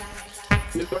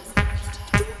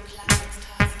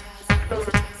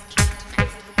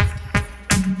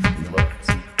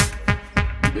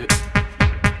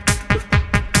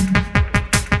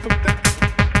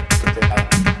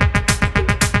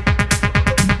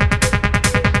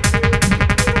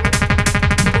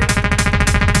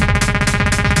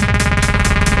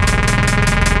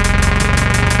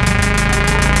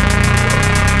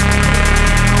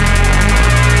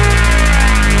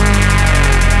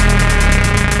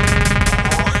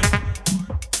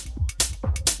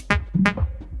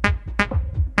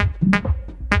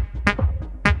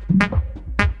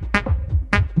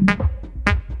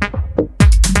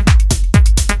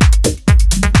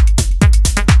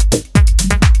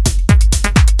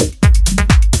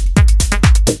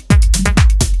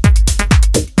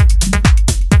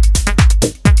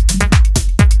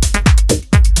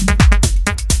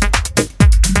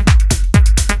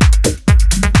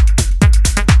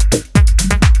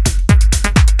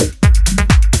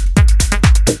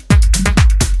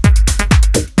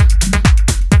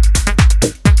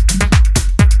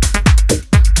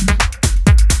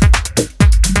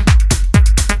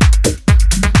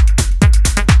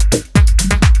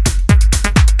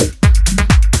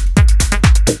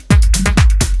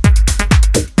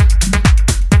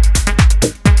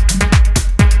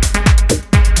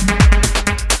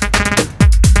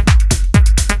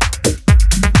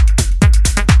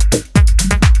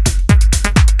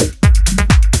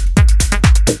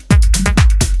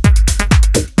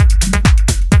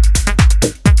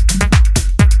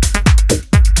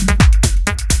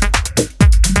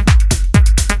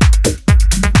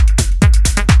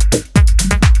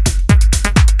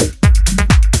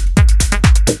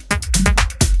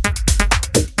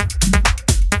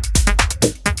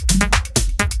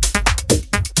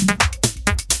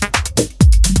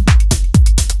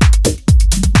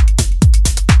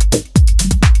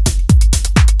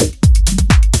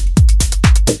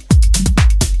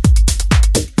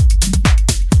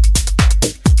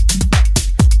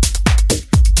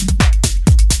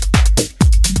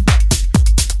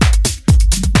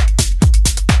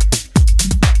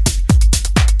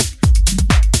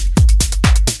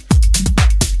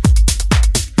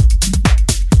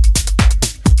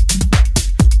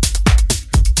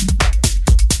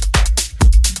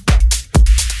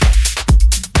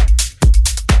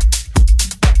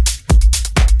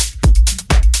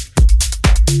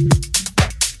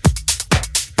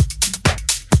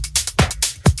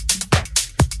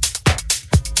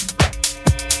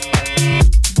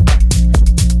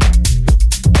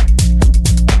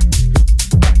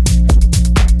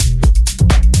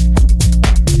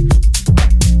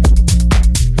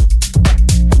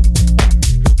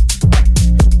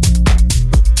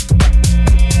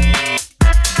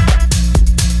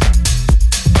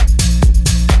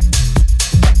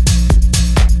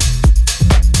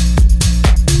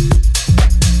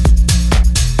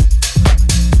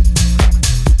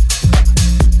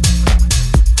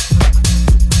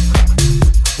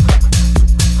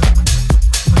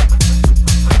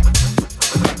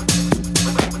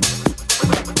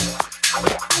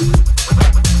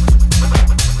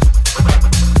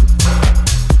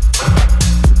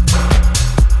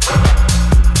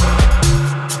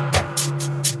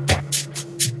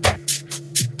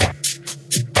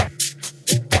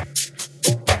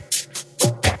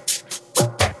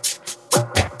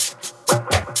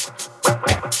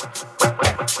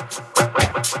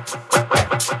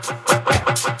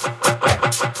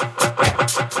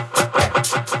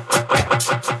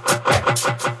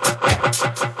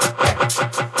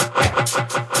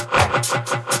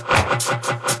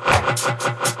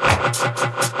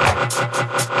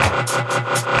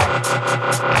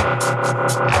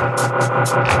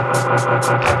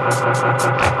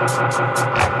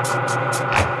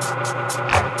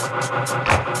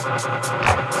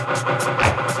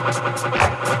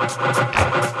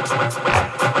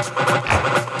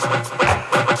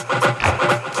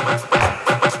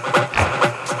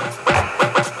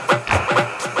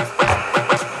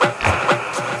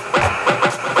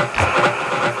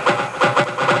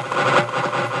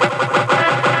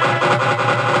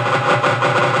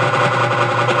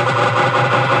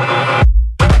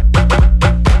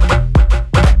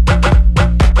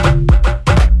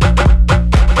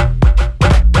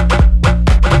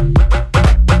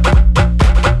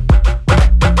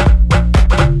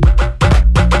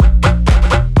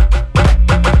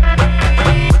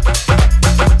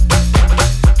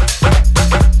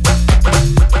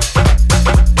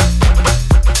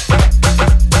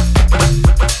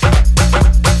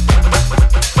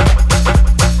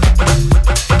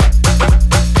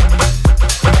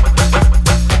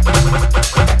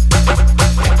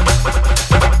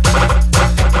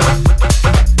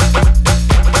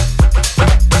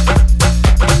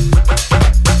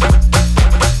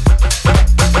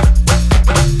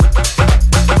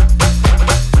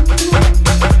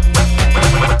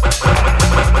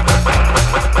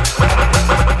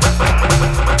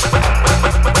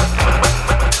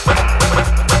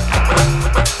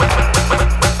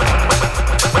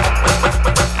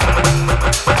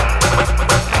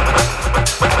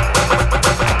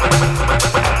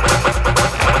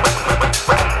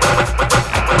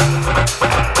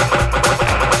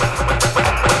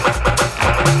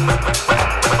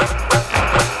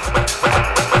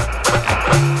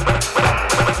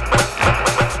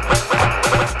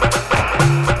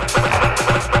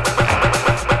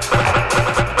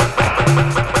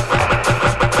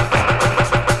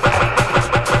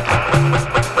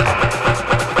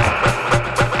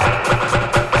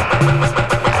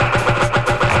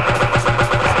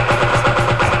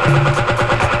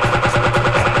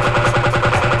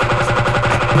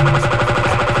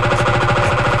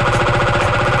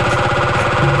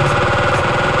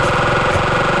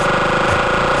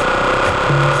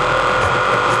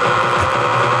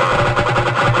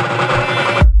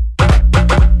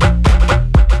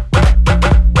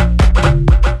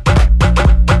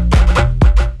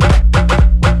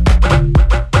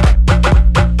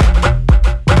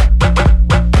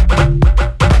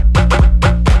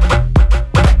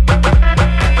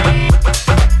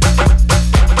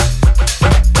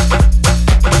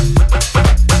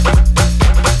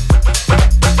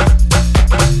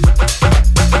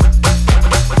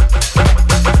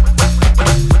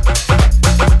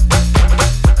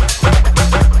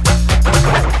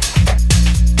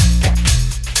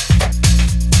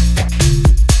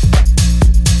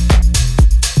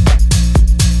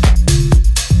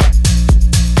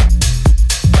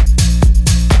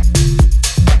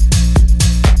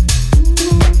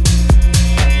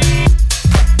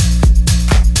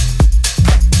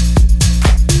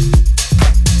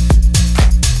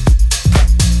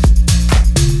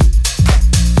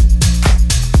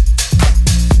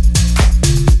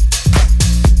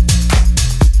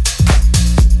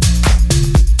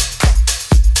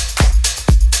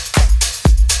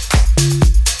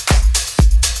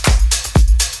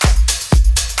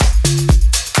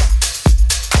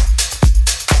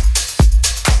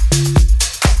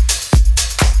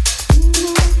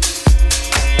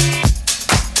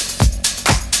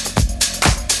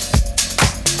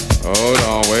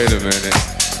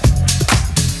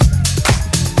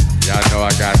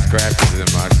 jazz in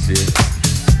my shit.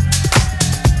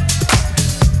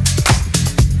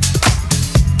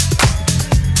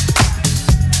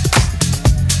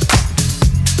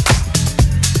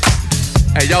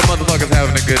 Hey, y'all motherfuckers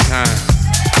having a good time.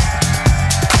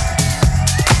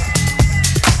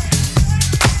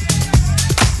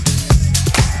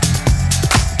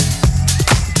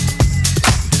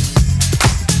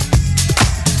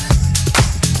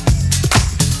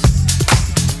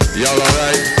 Y'all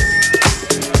alright?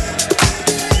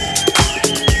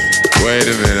 Wait a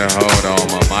minute, hold on,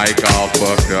 my mic all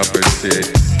fucked up and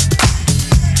shit.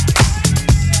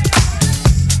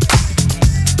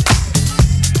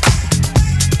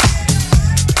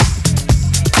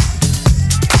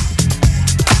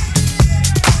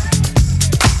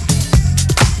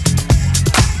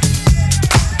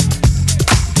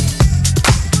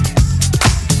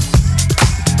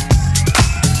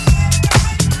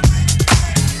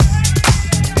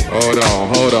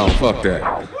 Hold on, fuck that.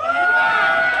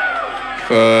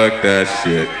 Fuck that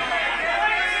shit.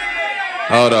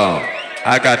 Hold on.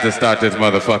 I got to start this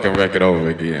motherfucking record over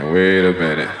again. Wait a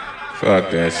minute.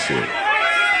 Fuck that shit.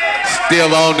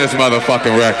 Still on this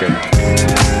motherfucking record.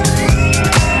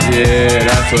 Yeah,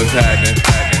 that's what's happening.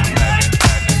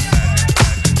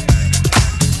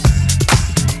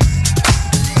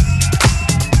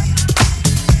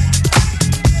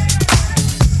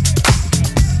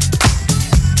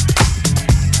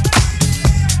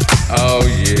 Oh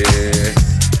yeah.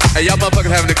 Hey, y'all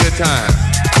motherfuckers having a good time.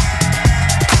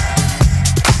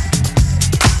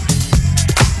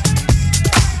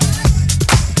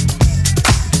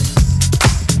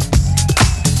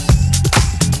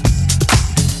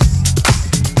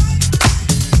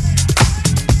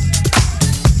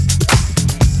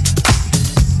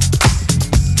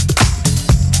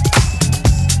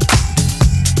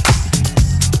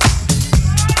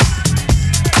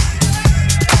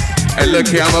 Hey, look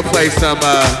here, I'ma play some,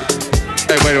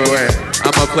 hey, wait.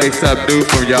 I'ma play something new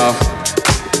from y'all.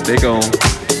 They oh,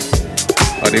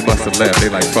 they must have left. They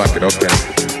like, fuck it, okay.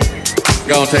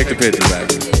 Go and take the picture back.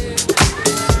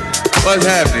 What's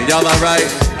happening? Y'all alright?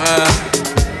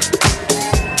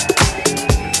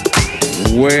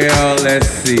 Well, let's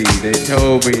see. They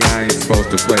told me I ain't supposed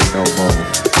to play no more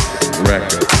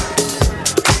records.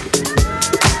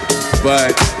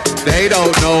 But they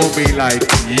don't know me like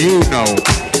you know.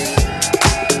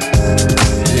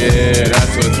 Yeah,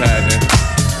 that's what's happening.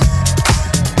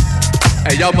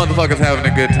 Hey, y'all motherfuckers having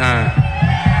a good time.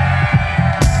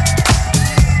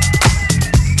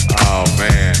 Oh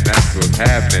man, that's what's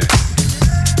happening.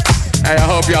 Hey, I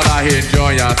hope y'all out here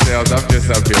enjoying yourselves. I'm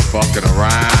just up here fucking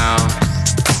around.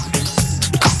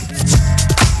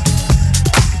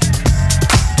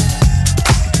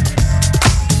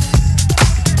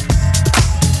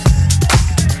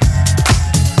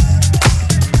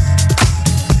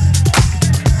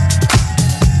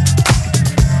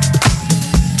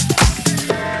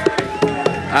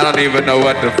 I don't even know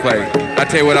what to play. I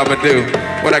tell you what I'm gonna do.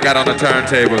 What I got on the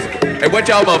turntables. Hey, what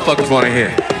y'all motherfuckers wanna hear?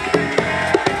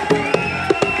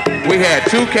 We had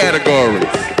two categories.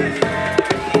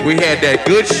 We had that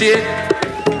good shit,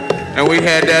 and we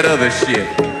had that other shit.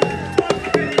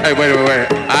 Hey, wait.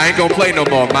 I ain't gonna play no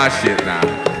more of my shit now.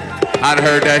 I'd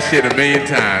heard that shit a million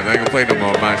times. I ain't gonna play no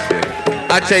more of my shit.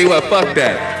 I tell you what, fuck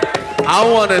that. I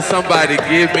wanted somebody to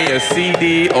give me a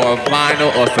CD or a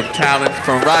vinyl or some talent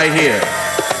from right here.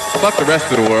 Fuck the rest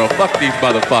of the world. Fuck these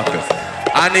motherfuckers.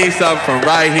 I need something from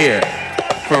right here.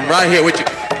 From right here. What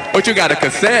you got, a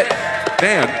cassette?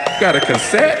 Damn, you got a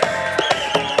cassette?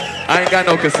 I ain't got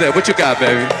no cassette. What you got,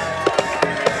 baby?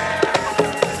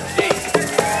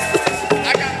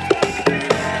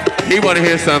 He want to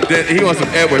hear something. He wants some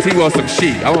Edwards. He wants some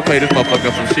Sheep. I want to play this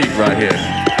motherfucker some Sheep right here.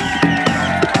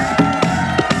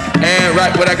 And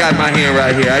right, what I got in my hand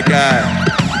right here, I got...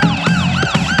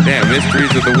 Damn,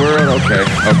 Mysteries of the World? Okay.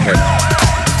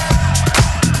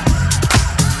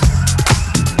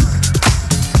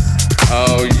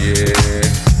 Oh, yeah.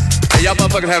 Hey, y'all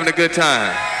motherfuckers having a good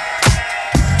time.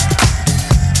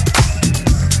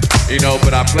 You know,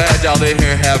 but I'm glad y'all in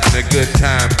here having a good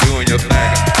time doing your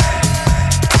thing.